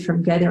created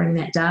from gathering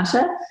that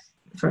data,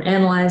 from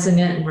analysing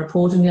it and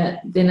reporting it,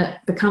 then it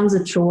becomes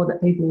a chore that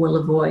people will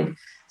avoid.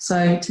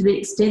 So to the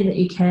extent that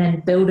you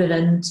can, build it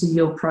into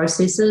your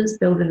processes,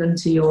 build it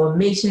into your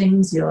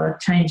meetings, your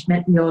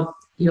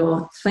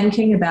your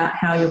thinking about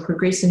how you're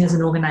progressing as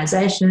an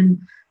organisation,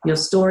 your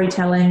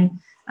storytelling,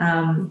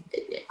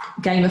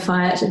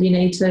 gamify it if you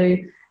need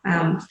to,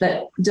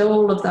 but do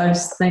all of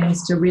those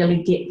things to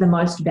really get the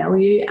most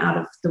value out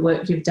of the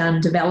work you've done,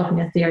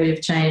 developing a theory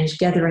of change,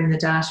 gathering the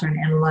data and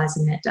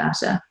analysing that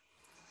data.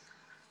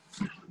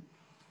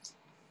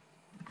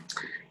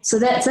 So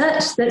that's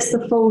it. That's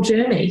the full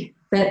journey.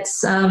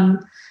 That's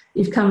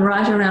you've come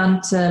right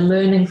around to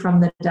learning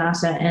from the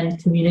data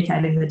and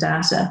communicating the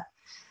data.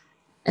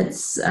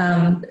 It's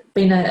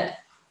been a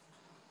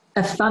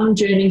fun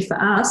journey for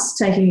us,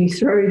 taking you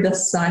through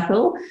this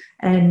cycle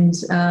and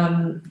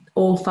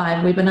all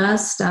 5 webinars,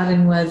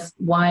 starting with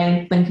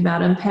why think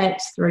about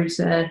impact, through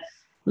to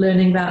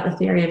learning about the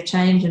theory of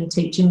change and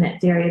teaching that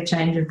theory of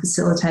change and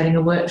facilitating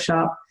a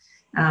workshop,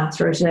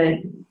 through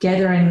to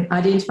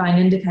identifying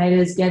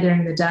indicators,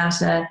 gathering the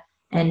data,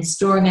 and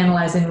storing,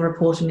 analysing, and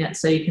reporting it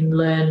so you can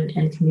learn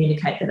and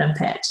communicate that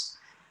impact.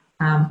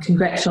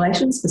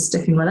 Congratulations for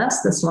sticking with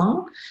us this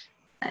long,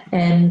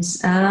 and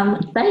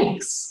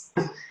thanks.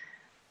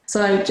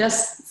 So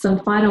just some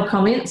final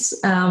comments.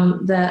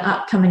 The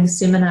upcoming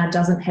seminar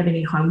doesn't have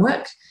any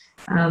homework.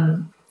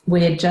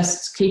 We're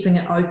just keeping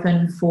it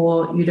open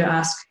for you to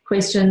ask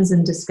questions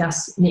and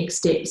discuss next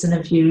steps, and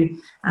if you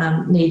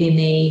need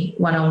any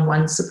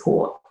one-on-one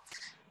support.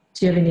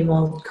 Do you have any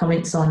more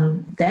comments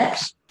on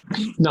that?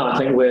 No, I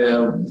think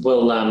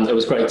it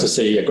was great to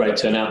see a great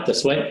turnout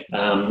this week.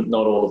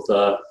 Not all of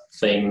the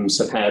themes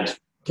have had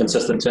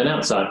consistent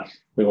turnout, so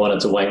we wanted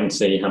to wait and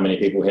see how many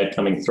people had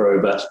coming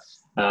through, but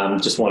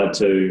just wanted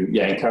to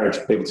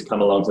encourage people to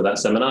come along to that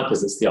seminar,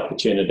 because it's the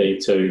opportunity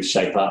to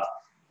shape up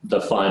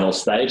the final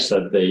stage.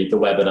 So the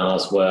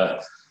webinars were,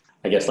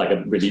 I guess,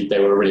 they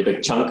were a really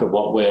big chunk of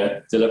what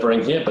we're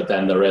delivering here, but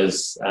then there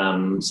is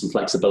some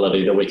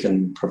flexibility that we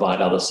can provide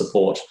other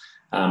support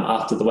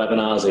after the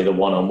webinars, either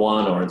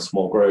one-on-one or in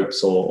small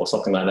groups or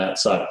something like that.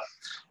 So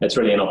it's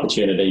really an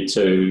opportunity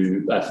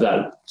to, for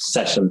that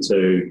session,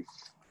 to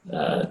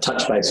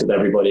touch base with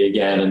everybody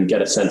again and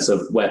get a sense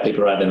of where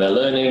people are at in their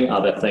learning.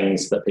 Are there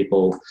things that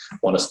people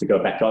want us to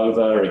go back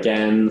over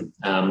again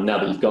now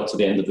that you've got to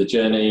the end of the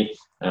journey?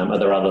 Are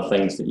there other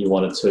things that you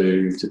wanted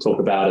to talk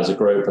about as a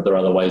group? Are there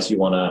other ways you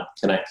want to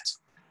connect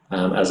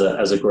as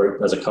a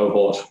group, as a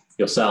cohort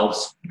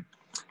yourselves?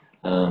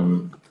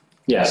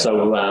 yeah, so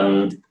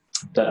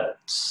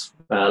that's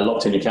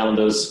locked in your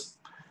calendars,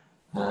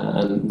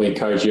 and we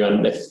encourage you,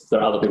 and if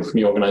there are other people from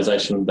your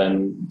organisation,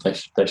 then they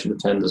should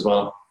attend as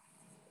well.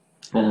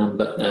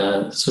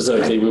 But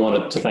specifically, we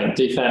wanted to thank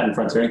DFAT and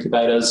Frontier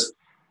Incubators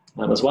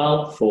as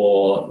well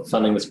for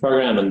funding this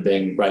program and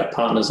being great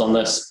partners on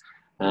this.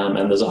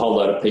 And there's a whole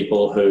lot of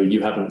people who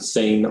you haven't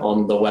seen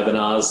on the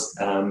webinars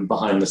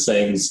behind the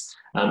scenes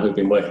who've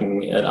been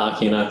working at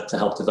Arkina to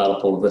help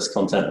develop all of this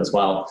content as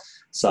well.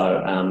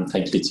 So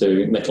thank you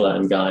to Nicola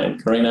and Guy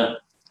and Karina,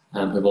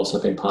 who've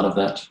also been part of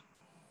that.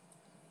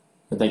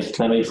 And thank you,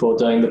 Clemmy, for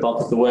doing the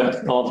bulk of the work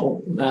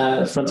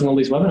of fronting all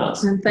these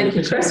webinars. And thank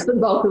you, Chris, for the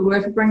bulk of the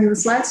work of bringing the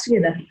slides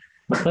together.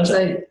 My pleasure.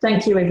 So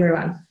thank you,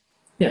 everyone.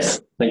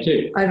 Yes, thank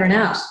you. Over and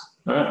out.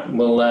 All right,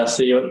 we'll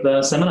see you at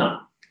the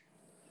seminar.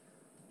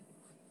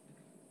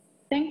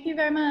 Thank you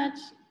very much.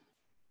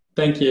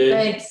 Thank you.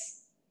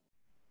 Thanks.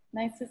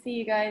 Nice to see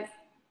you guys.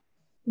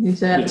 You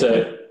too. You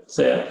too.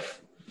 See ya.